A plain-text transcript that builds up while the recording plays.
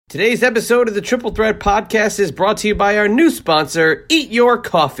Today's episode of the Triple Threat Podcast is brought to you by our new sponsor, Eat Your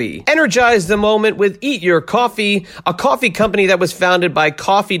Coffee. Energize the moment with Eat Your Coffee, a coffee company that was founded by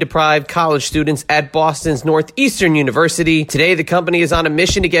coffee-deprived college students at Boston's Northeastern University. Today, the company is on a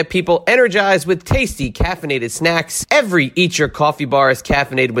mission to get people energized with tasty, caffeinated snacks. Every Eat Your Coffee bar is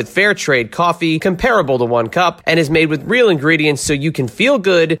caffeinated with fair trade coffee, comparable to 1 cup, and is made with real ingredients so you can feel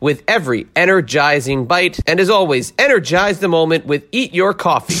good with every energizing bite. And as always, energize the moment with Eat Your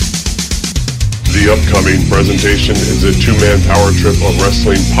Coffee. The upcoming presentation is a two-man power trip of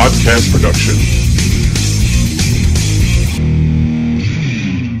wrestling podcast production.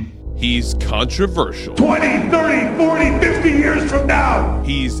 He's controversial. 20, 30, 40, 50 years from now,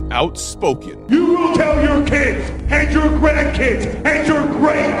 He's outspoken. you will tell your kids and your grandkids and your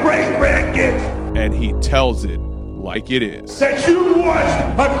great-great-grandkids And he tells it like it is. that you watched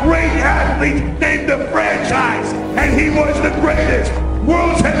a great athlete named The Franchise, and he was the greatest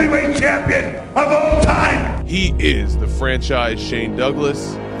world's heavyweight champion of all time. He is the franchise Shane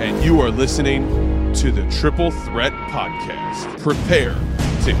Douglas, and you are listening to the Triple Threat Podcast. Prepare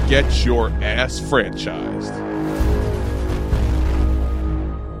to get your ass franchised.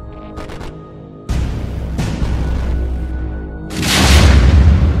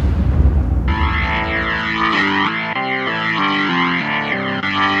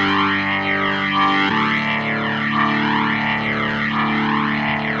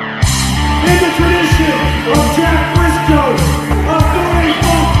 In the tradition of Jack Briscoe, of Dory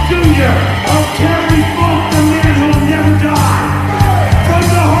Funk Jr., of Terry Funk, the man who will never die, from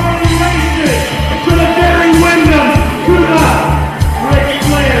the Harley Races to the Barry Windham to the Ric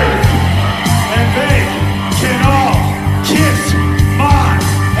Flairs, and they can all kiss my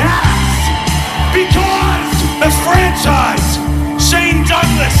ass because the franchise, Shane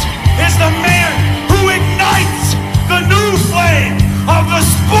Douglas, is the man who ignites the new flame of the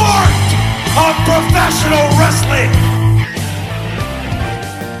sport of professional wrestling.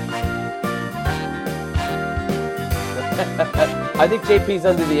 I think JP's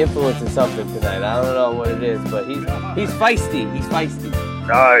under the influence of something tonight. I don't know what it is, but he's feisty. He's feisty.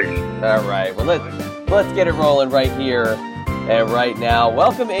 Nice. All right, well let's get it rolling right here and right now.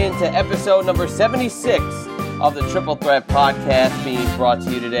 Welcome into episode number 76 of the Triple Threat Podcast, being brought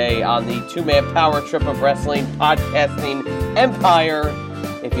to you today on the two-man power trip of wrestling podcasting empire.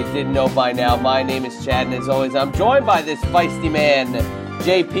 If you didn't know by now, my name is Chad, and as always, I'm joined by this feisty man,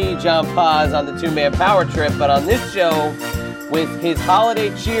 JP John Paz, on the two-man power trip. But on this show, with his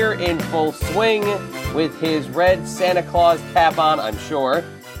holiday cheer in full swing, with his red Santa Claus cap on, I'm sure,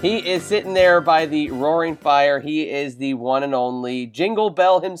 he is sitting there by the roaring fire. He is the one and only Jingle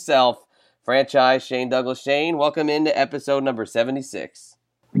Bell himself, franchise Shane Douglas. Shane, welcome into episode number 76.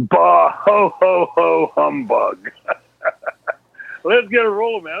 Bah, ho, ho, ho, humbug. Let's get it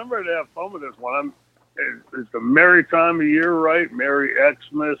rolling, man. I'm ready to have fun with this one. It's a merry time of year, right? Merry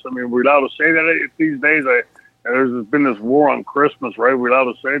Xmas. I mean, we're allowed to say that these days. There's been this war on Christmas, right? We're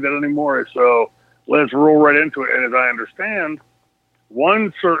allowed to say that anymore. So let's roll right into it. And as I understand,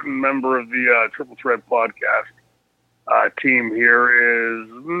 one certain member of the Triple Threat Podcast team here is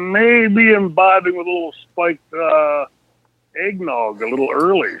maybe imbibing with a little spiked eggnog a little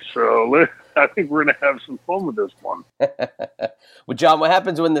early. So I think we're going to have some fun with this one. Well, John, what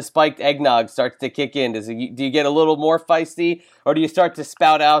happens when the spiked eggnog starts to kick in? Do you get a little more feisty, or do you start to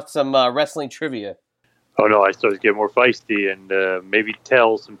spout out some wrestling trivia? Oh, no, I started to get more feisty and maybe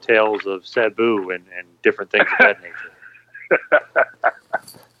tell some tales of Sabu and different things of that nature.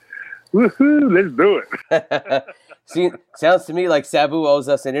 Woohoo, let's do it. See, sounds to me like Sabu owes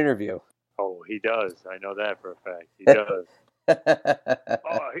us an interview. Oh, he does. I know that for a fact. He does.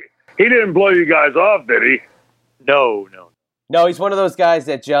 He didn't blow you guys off, did he? No. No, he's one of those guys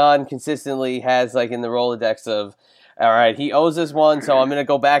that John consistently has like in the Rolodex of, all right, he owes us one, so I'm going to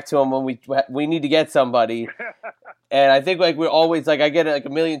go back to him when we need to get somebody. And I think like we're always like, I get like a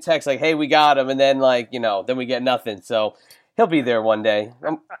million texts like, hey, we got him. And then like, then we get nothing. So he'll be there one day.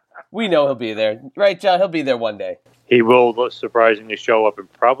 We know he'll be there. Right, John? He'll be there one day. He will surprisingly show up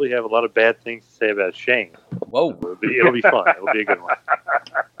and probably have a lot of bad things to say about Shane. Whoa. It'll be fun. It'll be a good one.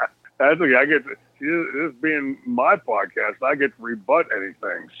 That's okay. I get to, this being my podcast, I get to rebut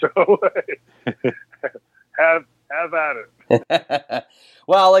anything. So have at it.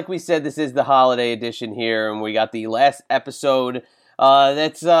 Well, like we said, this is the holiday edition here, and we got the last episode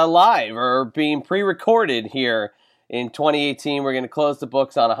that's live or being pre-recorded here in 2018. We're going to close the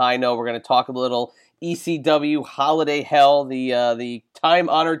books on a high note. We're going to talk a little ECW Holiday Hell, the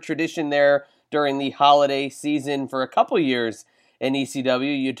time-honored tradition there during the holiday season for a couple years in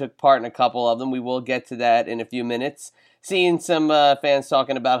ECW. You took part in a couple of them. We will get to that in a few minutes. seeing some fans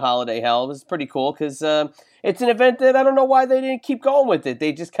talking about Holiday Hell was pretty cool because it's an event that I don't know why they didn't keep going with it.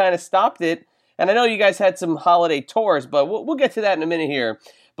 They just kind of stopped it. And I know you guys had some holiday tours, but we'll get to that in a minute here.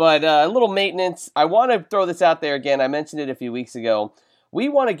 But a little maintenance. I want to throw this out there again. I mentioned it a few weeks ago. We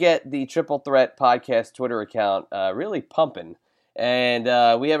want to get the Triple Threat Podcast Twitter account really pumping. And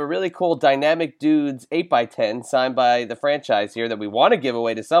we have a really cool Dynamic Dudes 8x10 signed by the franchise here that we want to give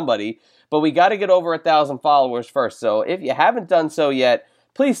away to somebody. But we got to get over 1,000 followers first. So if you haven't done so yet,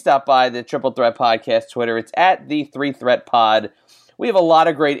 please stop by the Triple Threat Podcast Twitter. It's at the 3 Threat Pod. We have a lot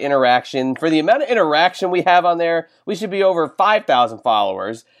of great interaction. For the amount of interaction we have on there, we should be over 5,000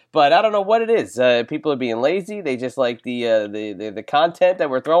 followers. But I don't know what it is. People are being lazy. They just like the content that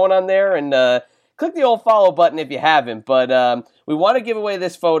we're throwing on there. And click the old follow button if you haven't. But we want to give away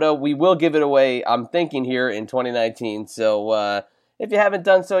this photo. We will give it away, I'm thinking, here in 2019. So if you haven't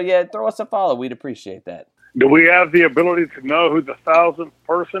done so yet, throw us a follow. We'd appreciate that. Do we have the ability to know who the 1,000th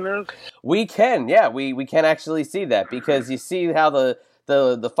person is? We can, yeah. We can actually see that because you see how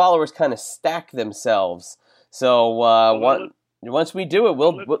the followers kind of stack themselves. So once we do it,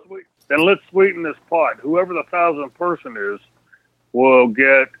 let's sweeten this pot. Whoever the 1,000th person is will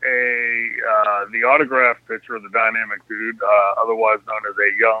get the autograph picture of the Dynamic Dude, otherwise known as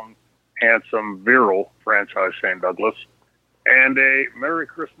a young, handsome, virile franchise Shane Douglas, and a Merry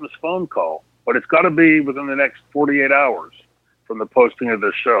Christmas phone call. But it's got to be within the next 48 hours from the posting of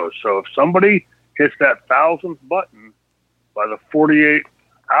this show. So if somebody hits that 1,000th button by the 48th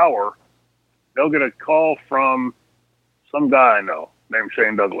hour, they'll get a call from some guy I know named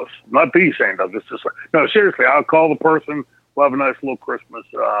Shane Douglas. Not the Shane Douglas. No, seriously, I'll call the person. We'll have a nice little Christmas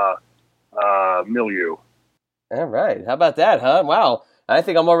milieu. All right. How about that, huh? Wow. I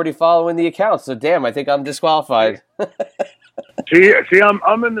think I'm already following the account. So, damn, I think I'm disqualified. See,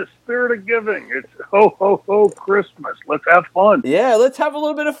 I'm in the spirit of giving. It's ho, ho, ho, Christmas. Let's have fun. Yeah, let's have a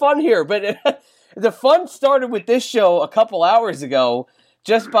little bit of fun here. But the fun started with this show a couple hours ago,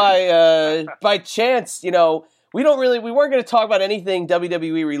 just by chance. You know, we weren't going to talk about anything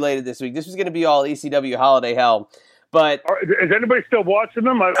WWE related this week. This was going to be all ECW Holiday Hell. But is anybody still watching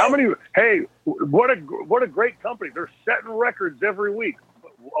them? How many? Hey, what a great company! They're setting records every week.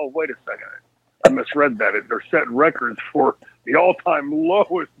 Oh, wait a second. I misread that. They're setting records for the all-time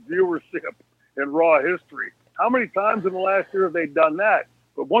lowest viewership in Raw history. How many times in the last year have they done that?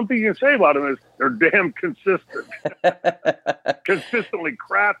 But one thing you can say about them is they're damn consistent. Consistently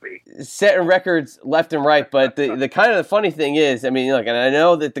crappy. Setting records left and right. But the kind of the funny thing is, I mean, look, and I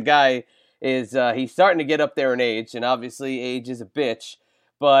know that the guy is he's starting to get up there in age, and obviously age is a bitch.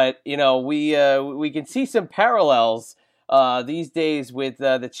 But, you know, we can see some parallels these days with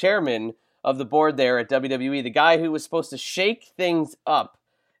the chairman of the board there at WWE, the guy who was supposed to shake things up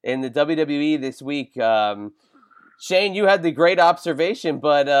in the WWE this week. Shane, you had the great observation,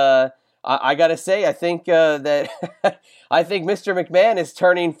 but I got to say, I think that I think Mr. McMahon is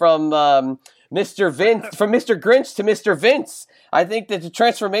turning from Mr. Grinch to Mr. Vince. I think that the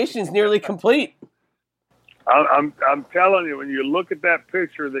transformation is nearly complete. I'm telling you, when you look at that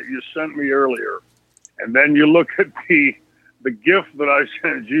picture that you sent me earlier, and then you look at the gift that I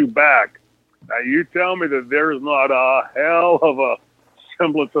sent you back, now you tell me that there's not a hell of a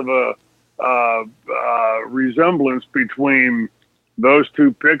semblance of a resemblance between those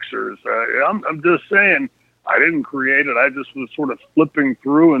two pictures. I'm just saying, I didn't create it. I just was sort of flipping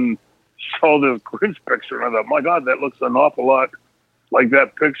through and saw this Grinch picture, and I thought, my God, that looks an awful lot like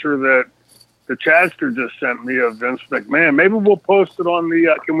that picture that the Chadster just sent me of Vince McMahon. Maybe we'll post it on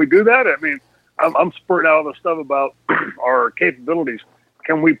the. Can we do that? I mean, I'm spurting out all the stuff about our capabilities.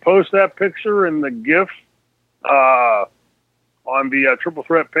 Can we post that picture and the GIF on the Triple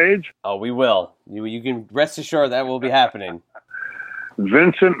Threat page? Oh, we will. You can rest assured that will be happening.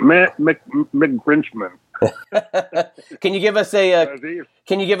 Vincent McGrinchman. Can you give us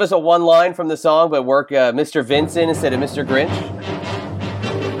a one line from the song, but work Mr. Vincent instead of Mr. Grinch?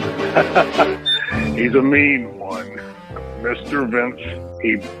 He's a mean one, Mr. Vince.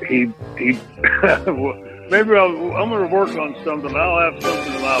 He maybe I'm going to work on something. I'll have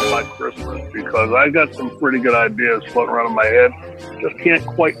something out by Christmas because I got some pretty good ideas floating around in my head. Just can't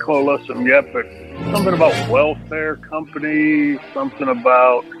quite coalesce them yet, but something about welfare company, something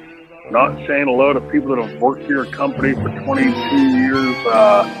about not saying hello to people that have worked for your company for 22 years.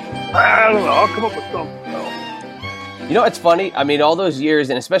 I don't know. I'll come up with something else. You know, it's funny. I mean, all those years,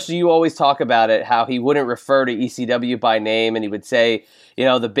 and especially you always talk about it, how he wouldn't refer to ECW by name, and he would say, you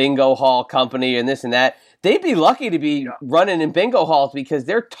know, the Bingo Hall Company and this and that. they'd be lucky to be running in bingo halls because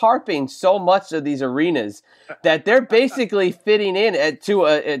they're tarping so much of these arenas that they're basically fitting in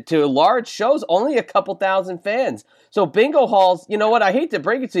to large shows, only a couple thousand fans. So bingo halls, you know what? I hate to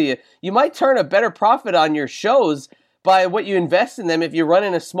break it to you. You might turn a better profit on your shows by what you invest in them if you run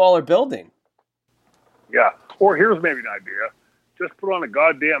in a smaller building. Yeah. Or here's maybe an idea. Just put on a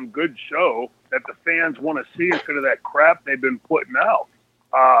goddamn good show that the fans want to see instead of that crap they've been putting out.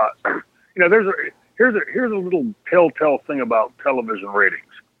 Here's a little telltale thing about television ratings.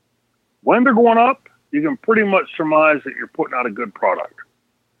 When they're going up, you can pretty much surmise that you're putting out a good product.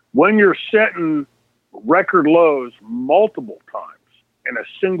 When you're setting record lows multiple times in a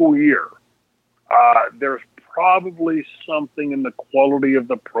single year, there's probably something in the quality of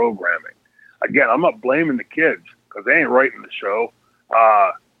the programming. Again, I'm not blaming the kids because they ain't writing the show.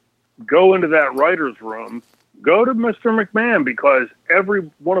 Go into that writer's room. Go to Mr. McMahon, because every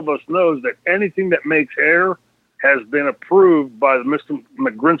one of us knows that anything that makes air has been approved by Mr.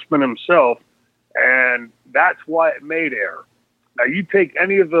 McGrinsman himself, and that's why it made air. Now, you take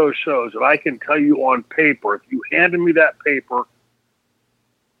any of those shows, and I can tell you on paper, if you handed me that paper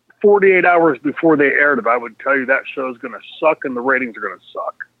 48 hours before they aired it, I would tell you that show's going to suck and the ratings are going to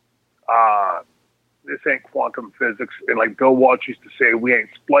suck. This ain't quantum physics. And like Bill Walsh used to say, we ain't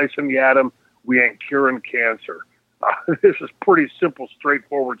splicing the atom. We ain't curing cancer. This is pretty simple,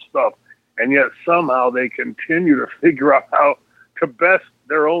 straightforward stuff. And yet somehow they continue to figure out how to best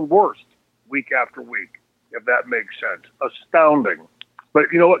their own worst week after week, if that makes sense. Astounding.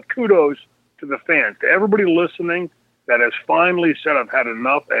 But you know what? Kudos to the fans, to everybody listening that has finally said, I've had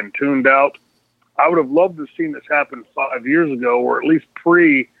enough and tuned out. I would have loved to have seen this happen 5 years ago, or at least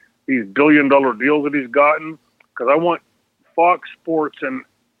pre these billion-dollar deals that he's gotten, because I want Fox Sports and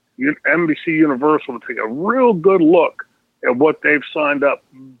NBC Universal to take a real good look at what they've signed up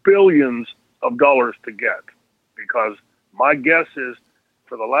billions of dollars to get. Because my guess is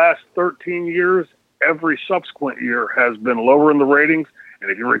for the last 13 years, every subsequent year has been lower in the ratings. And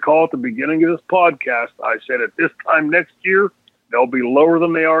if you recall at the beginning of this podcast, I said at this time next year, they'll be lower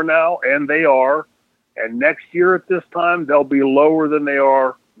than they are now, and they are. And next year at this time, they'll be lower than they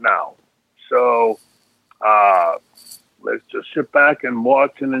are now. So let's just sit back and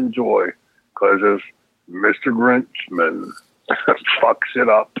watch and enjoy, because if Mr. Grinchman fucks it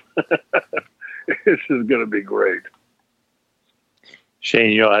up, this is going to be great.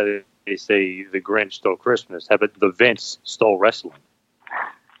 Shane, you know how they say the Grinch stole Christmas? How about the Vince stole wrestling?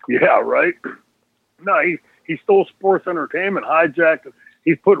 Yeah, right? No, he stole sports entertainment, hijacked it.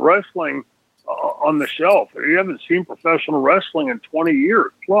 He's put wrestling on the shelf. You haven't seen professional wrestling in 20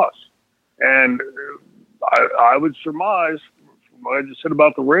 years plus. And I would surmise, from what I just said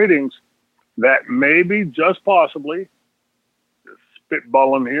about the ratings, that maybe, just possibly,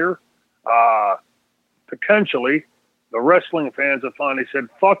 spitballing here, potentially, the wrestling fans have finally said,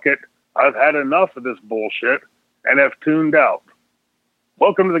 fuck it, I've had enough of this bullshit, and have tuned out.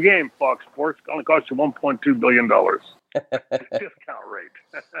 Welcome to the game, Fox Sports. It's going to cost you $1.2 billion. Discount rate.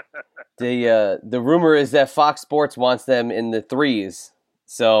 The rumor is that Fox Sports wants them in the threes.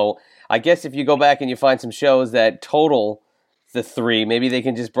 So I guess if you go back and you find some shows that total the three, maybe they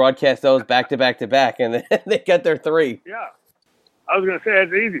can just broadcast those back to back to back, and then they get their three. Yeah. I was going to say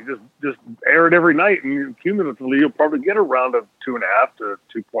it's easy. Just air it every night, and cumulatively you'll probably get a round of 2.5 to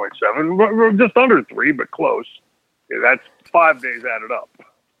 2.7, just under 3, but close. Yeah, that's 5 days added up.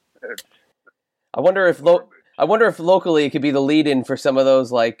 I wonder if locally it could be the lead-in for some of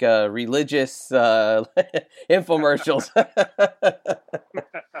those like religious infomercials.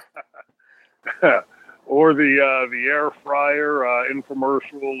 Or the air fryer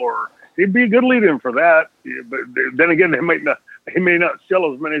infomercial, or it'd be a good lead-in for that. Yeah, but then again, they may not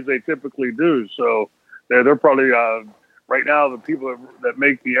sell as many as they typically do. So they're probably right now the people that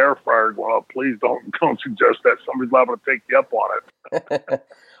make the air fryer going, oh, please don't suggest that. Somebody's liable to take you up on it.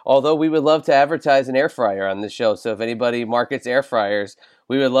 Although we would love to advertise an air fryer on this show, so if anybody markets air fryers,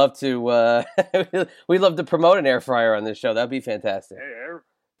 we would love to. We'd love to promote an air fryer on this show. That'd be fantastic. Hey,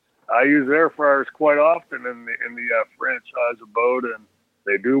 I use air fryers quite often in the franchise abode, and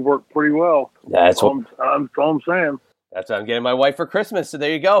they do work pretty well. That's what I'm saying. That's what I'm getting my wife for Christmas. So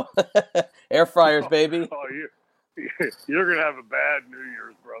there you go, air fryers, baby. Oh, you're gonna have a bad New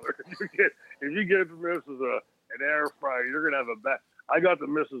Year's, brother. If you get the missus an air fryer, you're gonna have a bad. I got the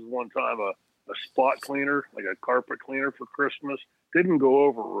missus one time a spot cleaner, like a carpet cleaner for Christmas. Didn't go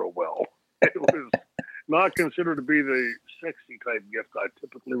over real well. It was not considered to be the sexy type gift I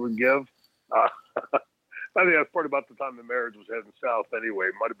typically would give. I think that's probably about the time the marriage was heading south anyway.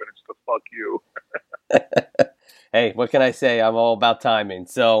 It might have been just a fuck you. Hey, what can I say? I'm all about timing.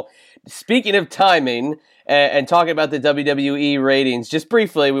 So, speaking of timing and talking about the WWE ratings, just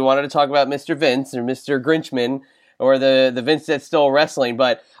briefly, we wanted to talk about Mr. Vince or Mr. Grinchman or the Vince that stole wrestling.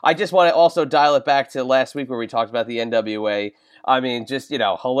 But I just want to also dial it back to last week where we talked about the NWA. I mean, just,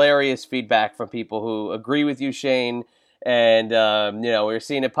 hilarious feedback from people who agree with you, Shane. And, we're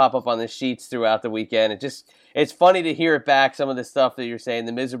seeing it pop up on the sheets throughout the weekend. It's funny to hear it back, some of the stuff that you're saying,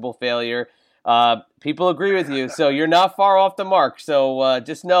 the miserable failure. People agree with you, so you're not far off the mark. So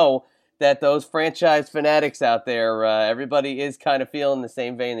just know that those franchise fanatics out there, everybody is kind of feeling the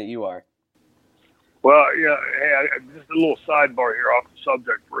same vein that you are. Well, yeah, hey, just a little sidebar here off the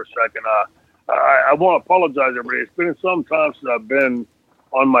subject for a second. I want to apologize, everybody. It's been some time since I've been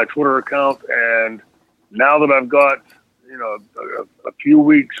on my Twitter account, and now that I've got, a few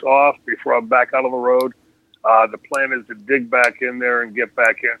weeks off before I'm back out on the road, the plan is to dig back in there and get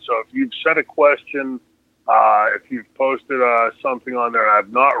back in. So if you've said a question, if you've posted something on there and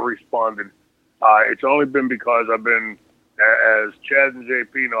I've not responded, it's only been because I've been, as Chad and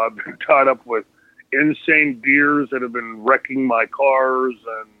JP know, I've been tied up with insane deers that have been wrecking my cars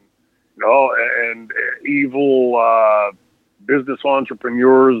and evil business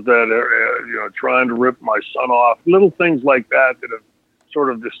entrepreneurs that are trying to rip my son off. Little things like that have sort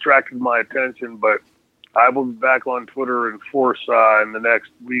of distracted my attention, but I will be back on Twitter in force in the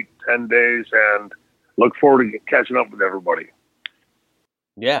next week, 10 days, and look forward to catching up with everybody.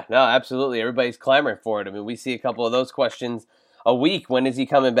 Yeah, no, absolutely. Everybody's clamoring for it. I mean, we see a couple of those questions a week. When is he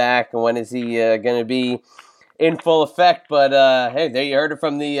coming back, and when is he going to be in full effect? But hey, there you heard it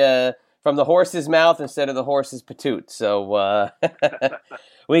from the horse's mouth instead of the horse's patoot. So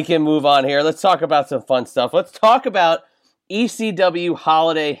we can move on here. Let's talk about some fun stuff. Let's talk about ECW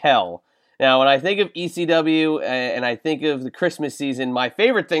Holiday Hell. Now, when I think of ECW and I think of the Christmas season, my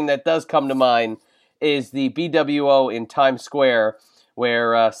favorite thing that does come to mind is the BWO in Times Square,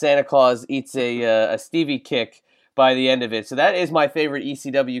 where Santa Claus eats a Stevie kick by the end of it. So that is my favorite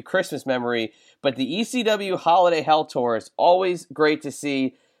ECW Christmas memory. But the ECW Holiday Hell Tour is always great to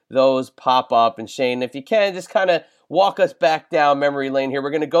see those pop up. And Shane, if you can, just kind of walk us back down memory lane here.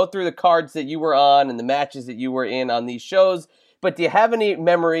 We're going to go through the cards that you were on and the matches that you were in on these shows. But do you have any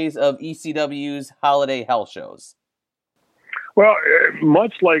memories of ECW's Holiday Hell shows? Well,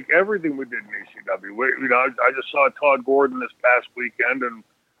 much like everything we did in ECW, I just saw Todd Gordon this past weekend and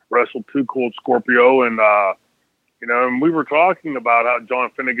wrestled Too Cold Scorpio, and and we were talking about how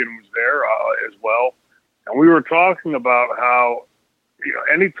John Finnegan was there as well, and we were talking about how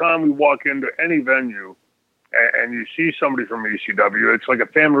anytime we walk into any venue and you see somebody from ECW, it's like a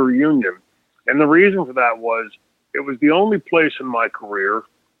family reunion, and the reason for that was it was the only place in my career.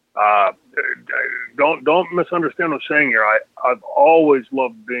 Don't misunderstand what I'm saying here. I've always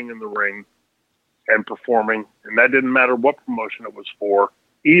loved being in the ring and performing, and that didn't matter what promotion it was for,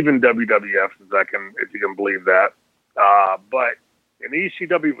 even WWF, if you can believe that. But in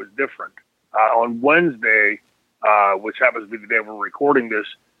ECW, it was different. On Wednesday, which happens to be the day we're recording this,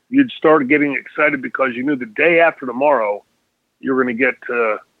 you'd start getting excited because you knew the day after tomorrow you were going to get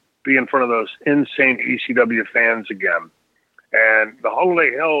to be in front of those insane ECW fans again. And the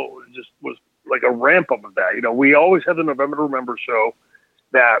Holiday Hell just was like a ramp up of that. We always had the November to Remember show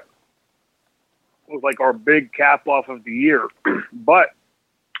that was like our big cap off of the year. But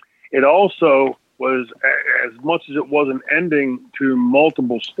it also was, as much as it was an ending to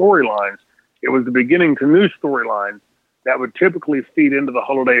multiple storylines, it was the beginning to new storylines that would typically feed into the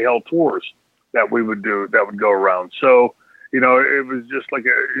Holiday Hell tours that we would do, that would go around. So, it was just like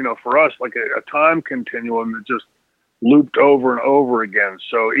for us, like a time continuum that just looped over and over again.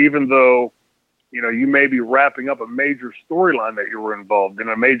 So even though, you may be wrapping up a major storyline that you were involved in,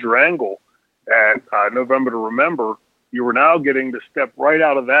 a major angle at November to Remember, you were now getting to step right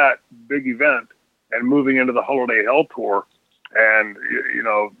out of that big event and moving into the Holiday Hell Tour, and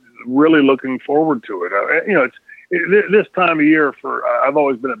really looking forward to it. It's this time of year I've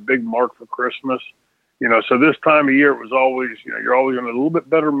always been a big mark for Christmas. So this time of year, it was always, you're always in a little bit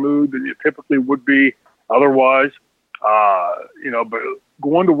better mood than you typically would be otherwise. But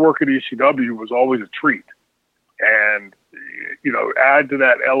going to work at ECW was always a treat. And, add to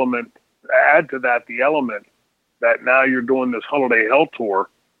that the element that now you're doing this Holiday Hell Tour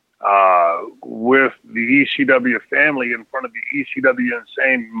with the ECW family in front of the ECW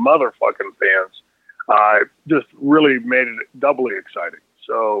insane motherfucking fans. Just really made it doubly exciting.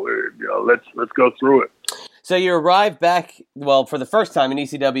 So, let's go through it. So you arrived back, for the first time in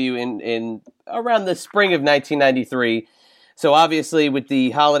ECW in around the spring of 1993. So obviously with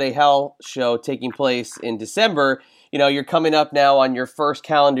the Holiday Hell show taking place in December, you're coming up now on your first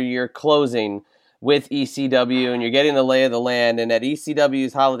calendar year closing with ECW, and you're getting the lay of the land. And at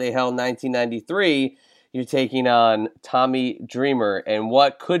ECW's Holiday Hell 1993, you're taking on Tommy Dreamer, and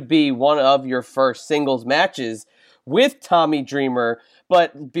what could be one of your first singles matches with Tommy Dreamer.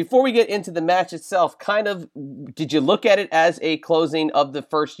 But before we get into the match itself, did you look at it as a closing of the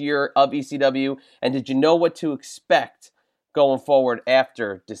first year of ECW, and did you know what to expect going forward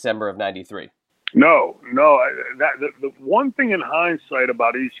after December of 93? No. The one thing in hindsight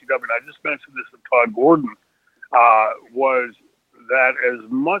about ECW, and I just mentioned this with Todd Gordon, was that as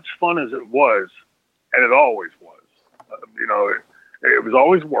much fun as it was, and it always was, it was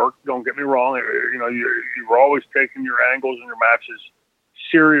always work. Don't get me wrong. You were always taking your angles and your matches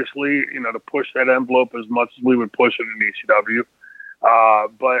seriously, to push that envelope as much as we would push it in ECW.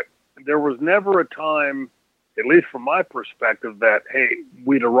 But there was never a time, at least from my perspective, that, hey,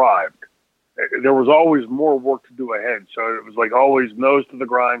 we'd arrived. There was always more work to do ahead. So it was like always nose to the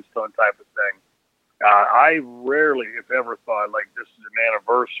grindstone type of thing. I rarely, if ever, thought like this is an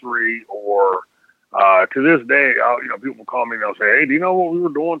anniversary or to this day, people call me and they'll say, hey, do you know what we were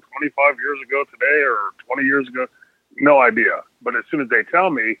doing 25 years ago today or 20 years ago? No idea. But as soon as they tell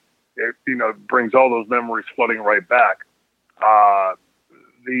me, it brings all those memories flooding right back.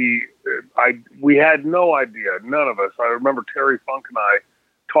 We had no idea, none of us. I remember Terry Funk and I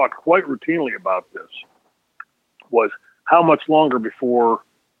talked quite routinely about this, was how much longer before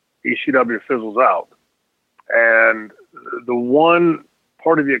ECW fizzles out. And the one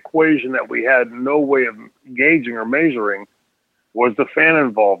part of the equation that we had no way of gauging or measuring was the fan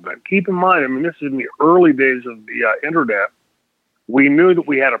involvement. Keep in mind, this is in the early days of the internet. We knew that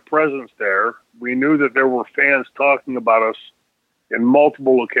we had a presence there. We knew that there were fans talking about us in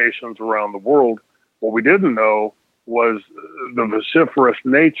multiple locations around the world. What we didn't know was the vociferous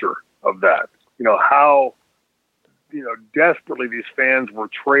nature of that. How, desperately these fans were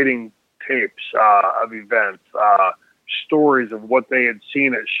trading tapes of events, stories of what they had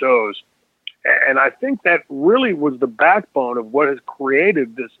seen at shows. And I think that really was the backbone of what has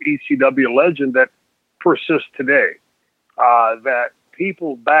created this ECW legend that persists today. That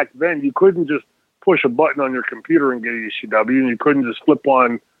people back then, you couldn't just push a button on your computer and get ECW, and you couldn't just flip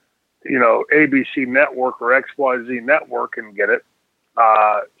on, ABC Network or XYZ Network and get it.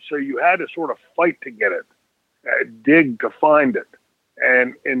 So you had to sort of fight to get it, dig to find it.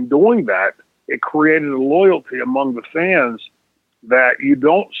 And in doing that, it created a loyalty among the fans that you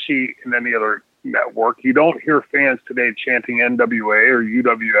don't see in any other network. You don't hear fans today chanting NWA or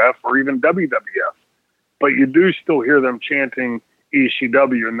UWF or even WWF, but you do still hear them chanting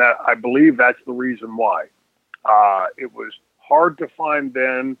ECW, and that, I believe that's the reason why. It was hard to find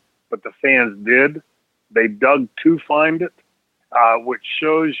then, but the fans did. They dug to find it, which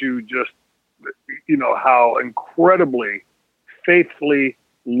shows you just, how incredibly faithfully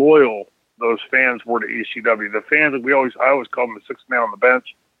loyal those fans were to ECW. The fans, I always call them the sixth man on the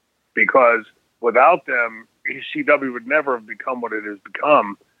bench, because without them, ECW would never have become what it has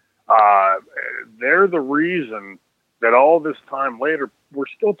become. They're the reason that all this time later, we're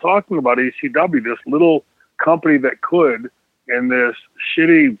still talking about ECW, this little company that could, in this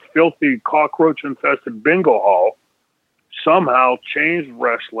shitty, filthy, cockroach-infested bingo hall, somehow changed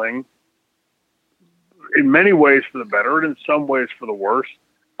wrestling in many ways for the better and in some ways for the worse.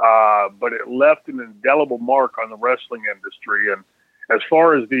 But it left an indelible mark on the wrestling industry. And as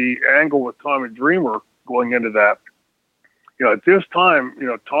far as the angle with Tommy Dreamer going into that, at this time,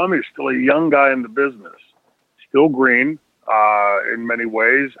 Tommy's still a young guy in the business, still green in many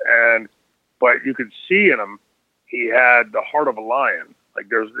ways, but you could see in him he had the heart of a lion. Like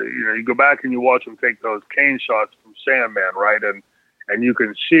there's, you go back and you watch him take those cane shots from Sandman, right, and you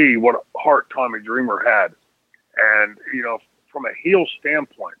can see what heart Tommy Dreamer had, and from a heel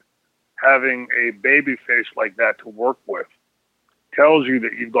standpoint, having a baby face like that to work with tells you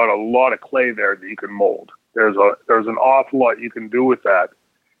that you've got a lot of clay there that you can mold. There's an awful lot you can do with that.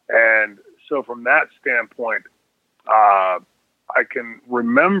 And so from that standpoint, I can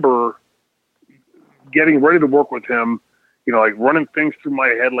remember getting ready to work with him, like running things through my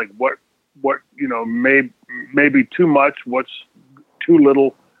head, like what may be too much, what's too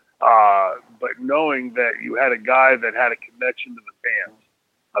little, but knowing that you had a guy that had a connection to the fans.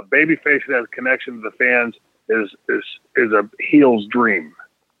 A babyface that has a connection to the fans is a heel's dream.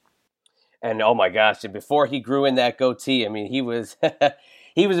 And oh my gosh, before he grew in that goatee, he was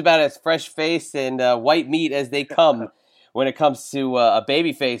he was about as fresh faced and white meat as they come when it comes to a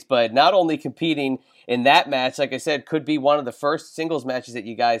babyface. But not only competing in that match, like I said, could be one of the first singles matches that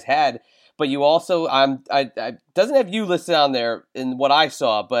you guys had, but you also I doesn't have you listed on there in what I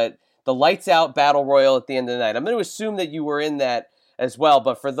saw, but the Lights Out Battle Royal at the end of the night. I'm going to assume that you were in that as well.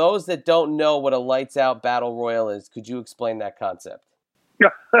 But for those that don't know what a lights out battle royal is, could you explain that concept?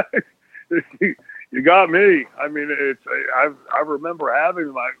 You got me. I mean, I remember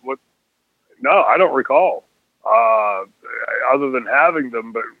having no, I don't recall, other than having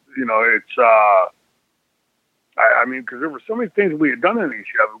them, but I mean, because there were so many things we had done in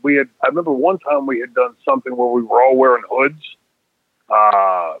ECW. I remember one time we had done something where we were all wearing hoods,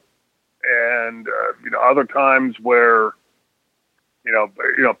 and other times where,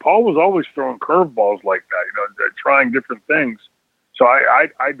 Paul was always throwing curveballs like that, trying different things. So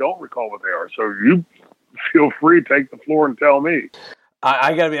I don't recall what they are. So you feel free to take the floor and tell me.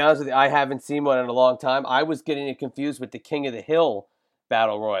 I got to be honest with you. I haven't seen one in a long time. I was getting it confused with the King of the Hill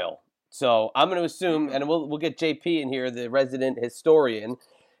Battle Royal. So I'm going to assume, and we'll get JP in here, the resident historian.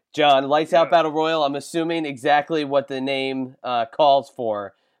 John, Lights Out Battle Royal, I'm assuming exactly what the name calls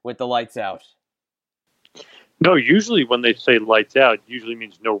for with the lights out. No, usually when they say lights out, it usually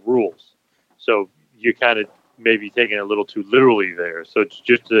means no rules. So you kind of maybe taking it a little too literally there. So it's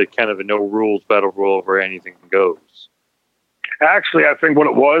just a kind of a no rules battle royal where anything goes. Actually, I think what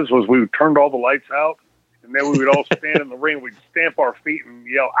it was we turned all the lights out, and then we would all stand in the ring. We'd stamp our feet and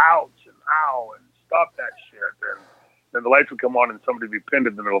yell, ouch and ow, and stop that shit. And then the lights would come on and somebody would be pinned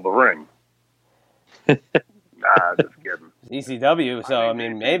in the middle of the ring. Nah, just kidding. ECW, so I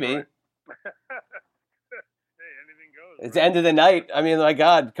mean maybe. Hey, anything goes. It's the end of the night. I mean, my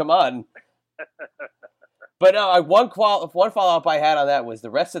God, come on. But one follow-up I had on that was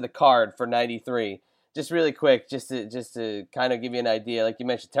the rest of the card for 93. Just really quick, just to kind of give you an idea. Like you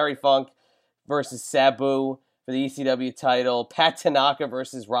mentioned, Terry Funk versus Sabu for the ECW title. Pat Tanaka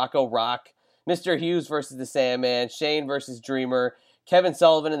versus Rocco Rock. Mr. Hughes versus the Sandman. Shane versus Dreamer. Kevin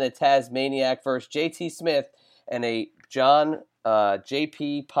Sullivan and the Tasmaniac versus JT Smith. And a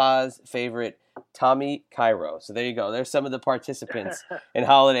JP Paz favorite, Tommy Cairo. So there you go. There's some of the participants in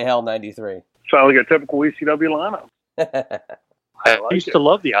Holiday Hell 93. Sounds like a typical ECW lineup. I used to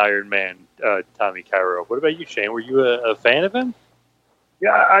love the Iron Man, Tommy Cairo. What about you, Shane? Were you a fan of him?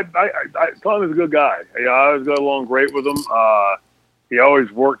 Yeah, I thought he was a good guy. I always got along great with him. He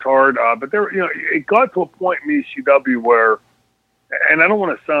always worked hard. But there, it got to a point in ECW where, and I don't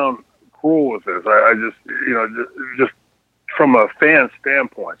want to sound cruel with this. I just from a fan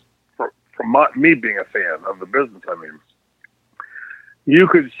standpoint, from me being a fan of the business, I mean, you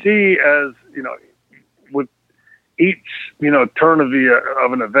could see as with each turn of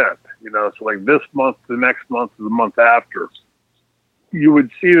an event, so like this month, the next month, the month after, you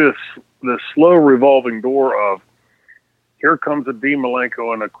would see this slow revolving door of here comes a Dean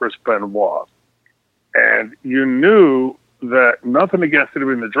Malenko and a Chris Benoit, and you knew that nothing against it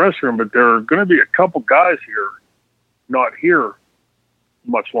in the dressing room, but there are going to be a couple guys here not here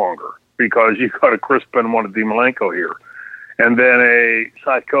much longer because you got a Chris Benoit and a Dean Malenko here. And then a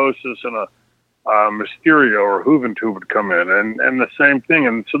Psychosis and a Mysterio or Juventud would come in, and the same thing.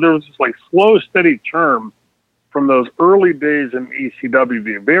 And so there was this like slow, steady churn from those early days in ECW,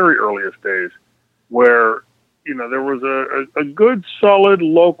 the very earliest days, where there was a good, solid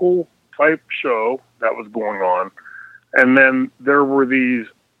local type show that was going on, and then there were these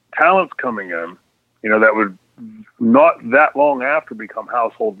talents coming in, that would not that long after become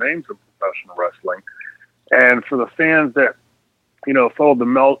household names of professional wrestling. And for the fans that followed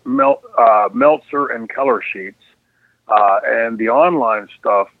the Meltzer and Keller sheets and the online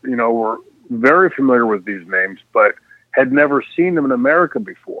stuff, were very familiar with these names, but had never seen them in America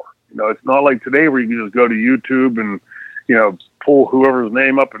before. It's not like today where you can just go to YouTube and, pull whoever's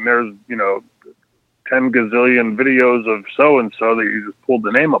name up and there's, 10 gazillion videos of so-and-so that you just pulled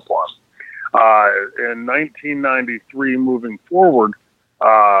the name up on. In 1993, moving forward,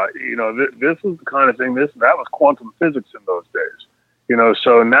 this is the kind of thing, that was quantum physics in those days.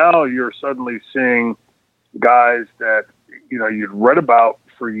 So now you're suddenly seeing guys that, you'd read about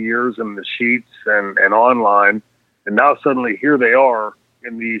for years in the sheets and online, and now suddenly here they are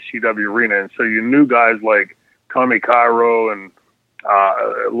in the ECW arena. And so you knew guys like Tommy Cairo and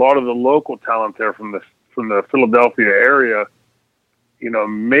a lot of the local talent there from the Philadelphia area,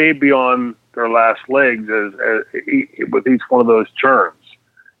 may be on their last legs as with each one of those churns.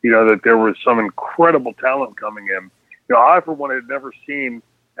 That there was some incredible talent coming in. I, for one, had never seen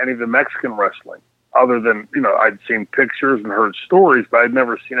any of the Mexican wrestling other than, I'd seen pictures and heard stories, but I'd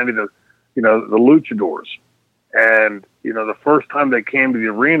never seen any of the, the luchadors. And, the first time they came to the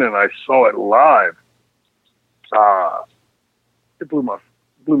arena and I saw it live, it blew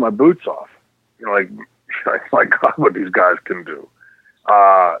my boots off. My God, what these guys can do.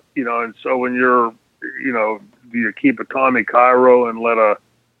 And so when you're, do you keep a Tommy Cairo and let a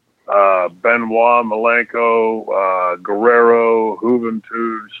Benoit, Malenko, Guerrero,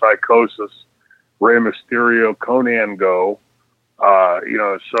 Juventud, Psychosis, Rey Mysterio, Conan go. So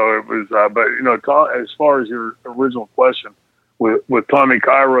it was, as far as your original question with Tommy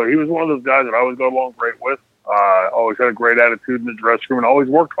Cairo, he was one of those guys that I always got along great with. Always had a great attitude in the dressing room and always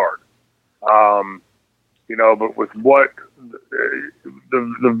worked hard. But with what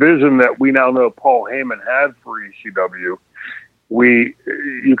the vision that we now know Paul Heyman had for ECW,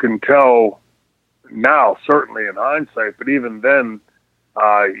 you can tell now, certainly in hindsight, but even then,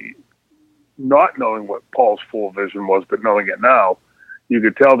 not knowing what Paul's full vision was, but knowing it now, you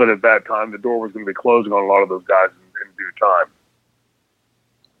could tell that at that time the door was going to be closing on a lot of those guys in due time.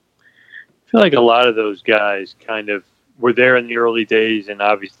 I feel like a lot of those guys kind of were there in the early days and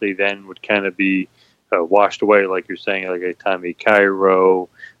obviously then would kind of be washed away, like you're saying, like a Tommy Cairo,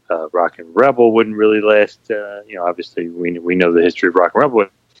 Rockin' Rebel wouldn't really last. Obviously we know the history of Rockin' Rebel.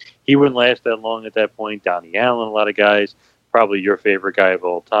 He wouldn't last that long at that point. Donnie Allen, a lot of guys. Probably your favorite guy of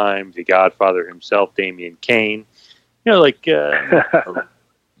all time, the Godfather himself, Damian Kane. Do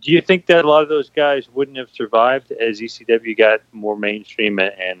you think that a lot of those guys wouldn't have survived as ECW got more mainstream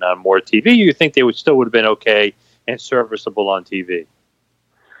and on more TV? You think they would have been okay and serviceable on TV?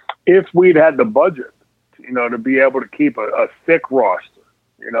 If we'd had the budget, to be able to keep a thick roster,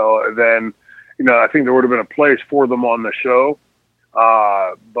 then, I think there would have been a place for them on the show.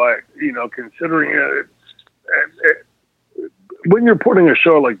 But, considering when you're putting a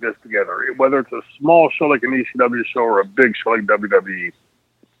show like this together, whether it's a small show like an ECW show or a big show like WWE,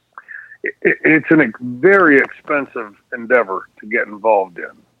 it's a very expensive endeavor to get involved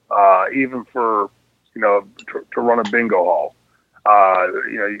in, even for, to run a bingo hall.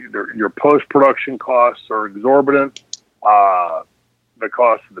 Your post-production costs are exorbitant. The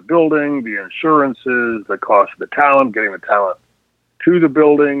cost of the building, the insurances, the cost of the talent, getting the talent to the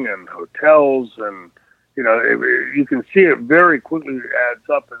building and hotels. And, you can see it very quickly adds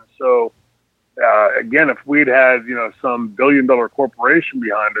up. And so, again, if we'd had, some billion-dollar corporation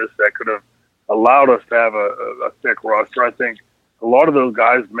behind us that could have allowed us to have a thick roster, I think a lot of those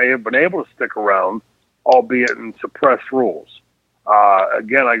guys may have been able to stick around, albeit in suppressed rules.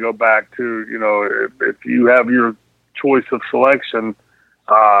 Again, I go back to, if you have your choice of selection,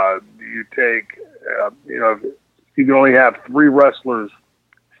 you take, if you can only have 3 wrestlers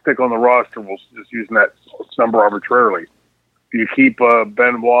stick on the roster, we'll just using that number arbitrarily. Do you keep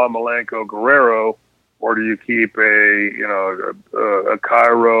Benoit, Malenko, Guerrero, or do you keep a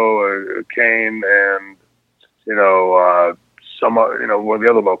Cairo, a Kane, and one of the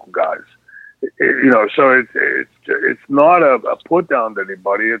other local guys? So it's not a put down to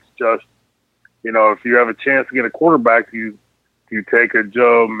anybody. It's just if you have a chance to get a quarterback, do you take a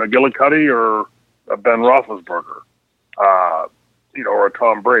Joe McGillicuddy or a Ben Roethlisberger, or a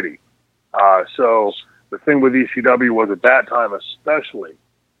Tom Brady? So the thing with ECW was at that time, especially,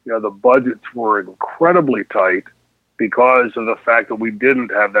 the budgets were incredibly tight because of the fact that we didn't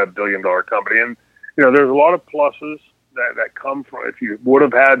have that billion-dollar company. And, there's a lot of pluses that come from if you would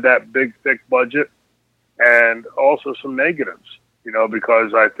have had that big, thick budget, and also some negatives,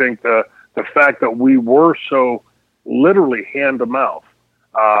 because I think the fact that we were so literally hand to mouth,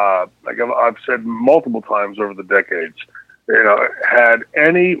 like I've said multiple times over the decades, had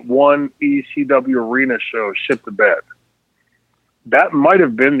any one ECW arena show shit the bed, that might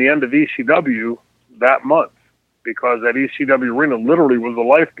have been the end of ECW that month, because that ECW arena literally was the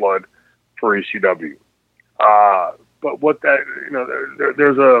lifeblood for ECW. But what that,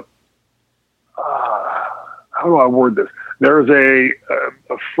 there's a, how do I word this? There's a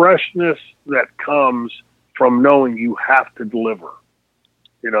freshness that comes from knowing you have to deliver.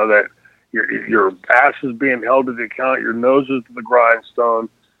 That your ass is being held to the account, your nose is to the grindstone.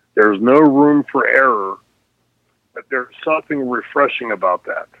 There's no room for error. But there's something refreshing about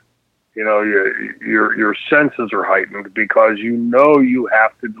that. Your senses are heightened because you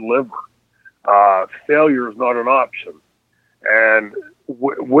have to deliver. Failure is not an option. And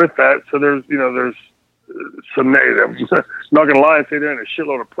with that, so there's some negative. I'm not going to lie and say there ain't a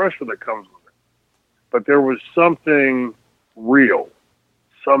shitload of pressure that comes with it. But there was something real,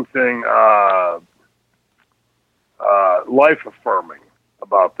 something life-affirming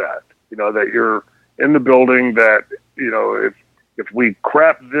about that. That you're in the building, that, if we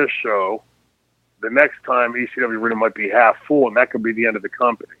crap this show, the next time ECW Arena might be half full, and that could be the end of the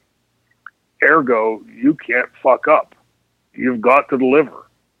company. Ergo, you can't fuck up. You've got to deliver.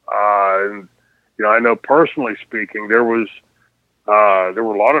 And, I know personally speaking, there were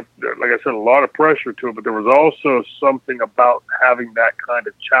a lot of, like I said, a lot of pressure to it, but there was also something about having that kind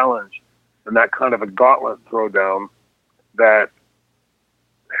of challenge and that kind of a gauntlet throwdown that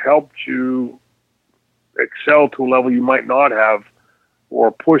helped you excel to a level you might not have,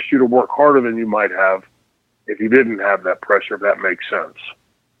 or pushed you to work harder than you might have if you didn't have that pressure, if that makes sense.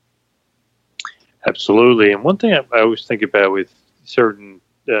 Absolutely. And one thing I always think about with certain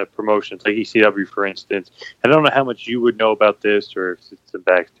promotions, like ECW, for instance, I don't know how much you would know about this, or if it's some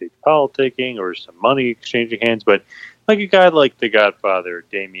backstage politicking or some money exchanging hands, but like a guy like The Godfather,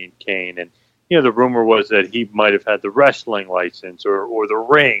 Damian Kane, and the rumor was that he might have had the wrestling license or the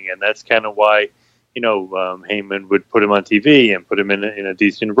ring, and that's kind of why Heyman would put him on TV and put him in a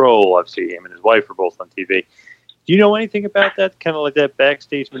decent role. Obviously, him and his wife are both on TV. Do you know anything about that, kind of like that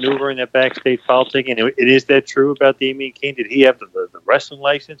backstage maneuver and that backstage politicking? And is that true about Damian Kane? Did he have the wrestling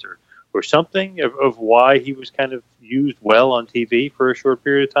license or something of why he was kind of used well on TV for a short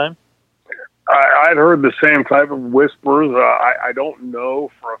period of time? I'd heard the same type of whispers. I don't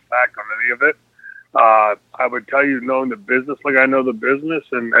know for a fact on any of it. I would tell you, knowing the business like I know the business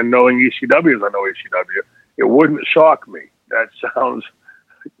and knowing ECW as I know ECW, it wouldn't shock me. That sounds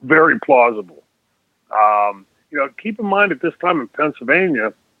very plausible. Keep in mind at this time in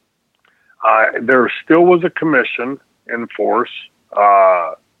Pennsylvania, there still was a commission in force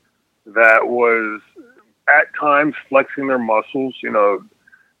that was at times flexing their muscles,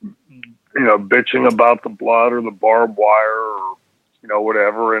 bitching about the blood or the barbed wire or,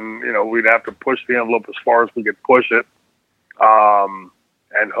 whatever. And, we'd have to push the envelope as far as we could push it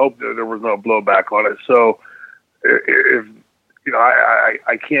and hope that there was no blowback on it. So if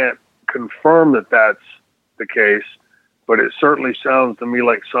I can't confirm that that's the case, but it certainly sounds to me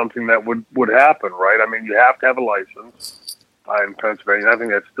like something that would happen, right? I mean, you have to have a license in Pennsylvania. I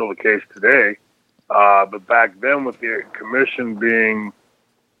think that's still the case today. But back then, with the commission being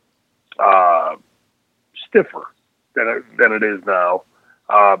stiffer than it is now,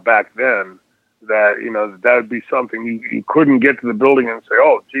 back then, that would be something you couldn't get to the building and say,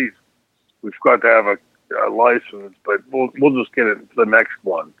 "Oh, geez, we've got to have a license," but we'll just get it to the next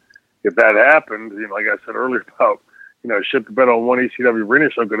one. If that happened, like I said earlier about, ship the bed on one ECW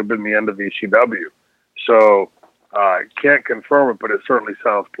arena show could have been the end of ECW. So I can't confirm it, but it certainly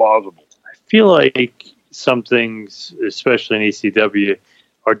sounds plausible. I feel like some things, especially in ECW,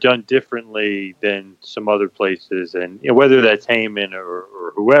 are done differently than some other places. And whether that's Heyman or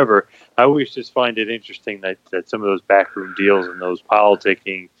whoever, I always just find it interesting that some of those backroom deals and those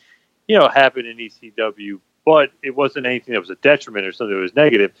politicking, happen in ECW, but it wasn't anything that was a detriment or something that was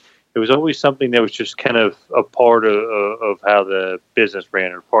negative. It was always something that was just kind of a part of how the business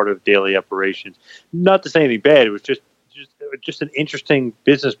ran or part of daily operations. Not to say anything bad. It was just an interesting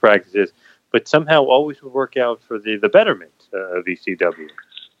business practices, but somehow always would work out for the betterment of ECW.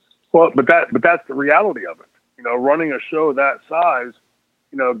 Well, but that's the reality of it. Running a show that size,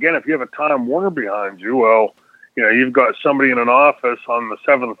 again, if you have a Time Warner behind you, well, you've got somebody in an office on the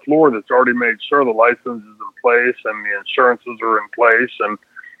 7th floor that's already made sure the license is in place and the insurances are in place, and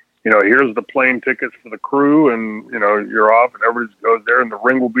here's the plane tickets for the crew, and you're off, and everybody goes there, and the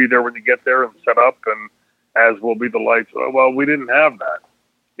ring will be there when you get there and set up, and as will be the lights. Well, we didn't have that.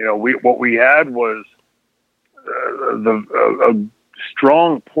 What we had was a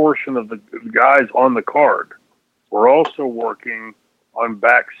strong portion of the guys on the card were also working on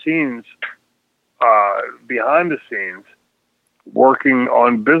back scenes, behind the scenes, working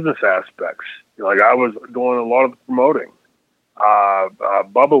on business aspects. Like I was doing a lot of the promoting.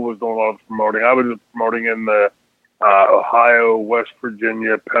 Bubba was doing a lot of the promoting. I was promoting in the Ohio, West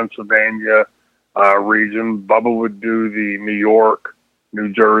Virginia, Pennsylvania region. Bubba would do the New York,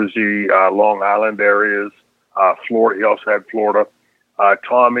 New Jersey, Long Island areas. Florida. He also had Florida.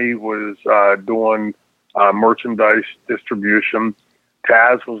 Tommy was doing merchandise distribution.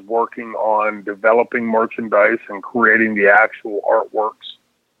 Taz was working on developing merchandise and creating the actual artworks.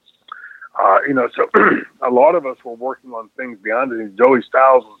 So a lot of us were working on things beyond it. Joey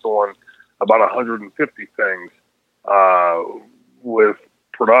Styles was doing about 150 things with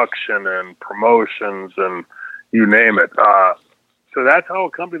production and promotions and you name it. So that's how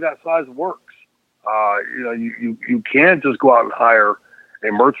a company that size works. You can't just go out and hire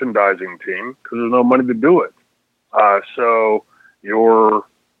a merchandising team because there's no money to do it. So your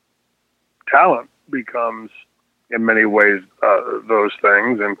talent becomes, in many ways, those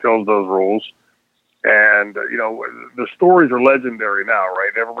things and fills those roles. And, the stories are legendary now,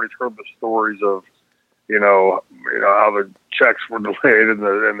 right? Everybody's heard the stories of, how the checks were delayed and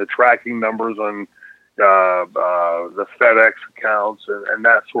the tracking numbers on the FedEx accounts and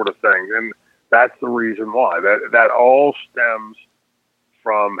that sort of thing. And that's the reason why. That all stems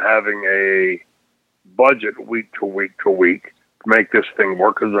from having a budget week to week to week to make this thing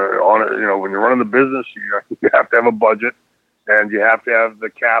work. Because when you're running the business, you have to have a budget. and you have to have the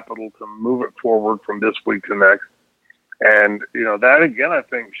capital to move it forward from this week to next. And that again, I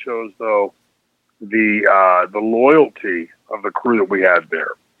think shows though the loyalty of the crew that we had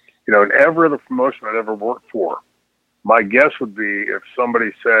there. In every other promotion I'd ever worked for, my guess would be if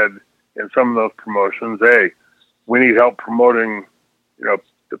somebody said in some of those promotions, "Hey, we need help promoting,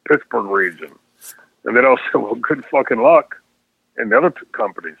 the Pittsburgh region," and they'd all say, "Well, good fucking luck." In the other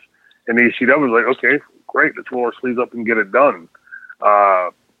companies, and the ECW was like, "Okay, great, let's roll our sleeves up and get it done."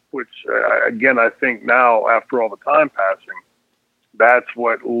 Which again, I think now after all the time passing, that's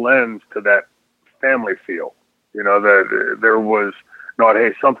what lends to that family feel. That there was not,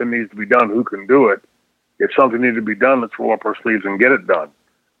 "Hey, something needs to be done. Who can do it?" If something needed to be done, let's roll up our sleeves and get it done.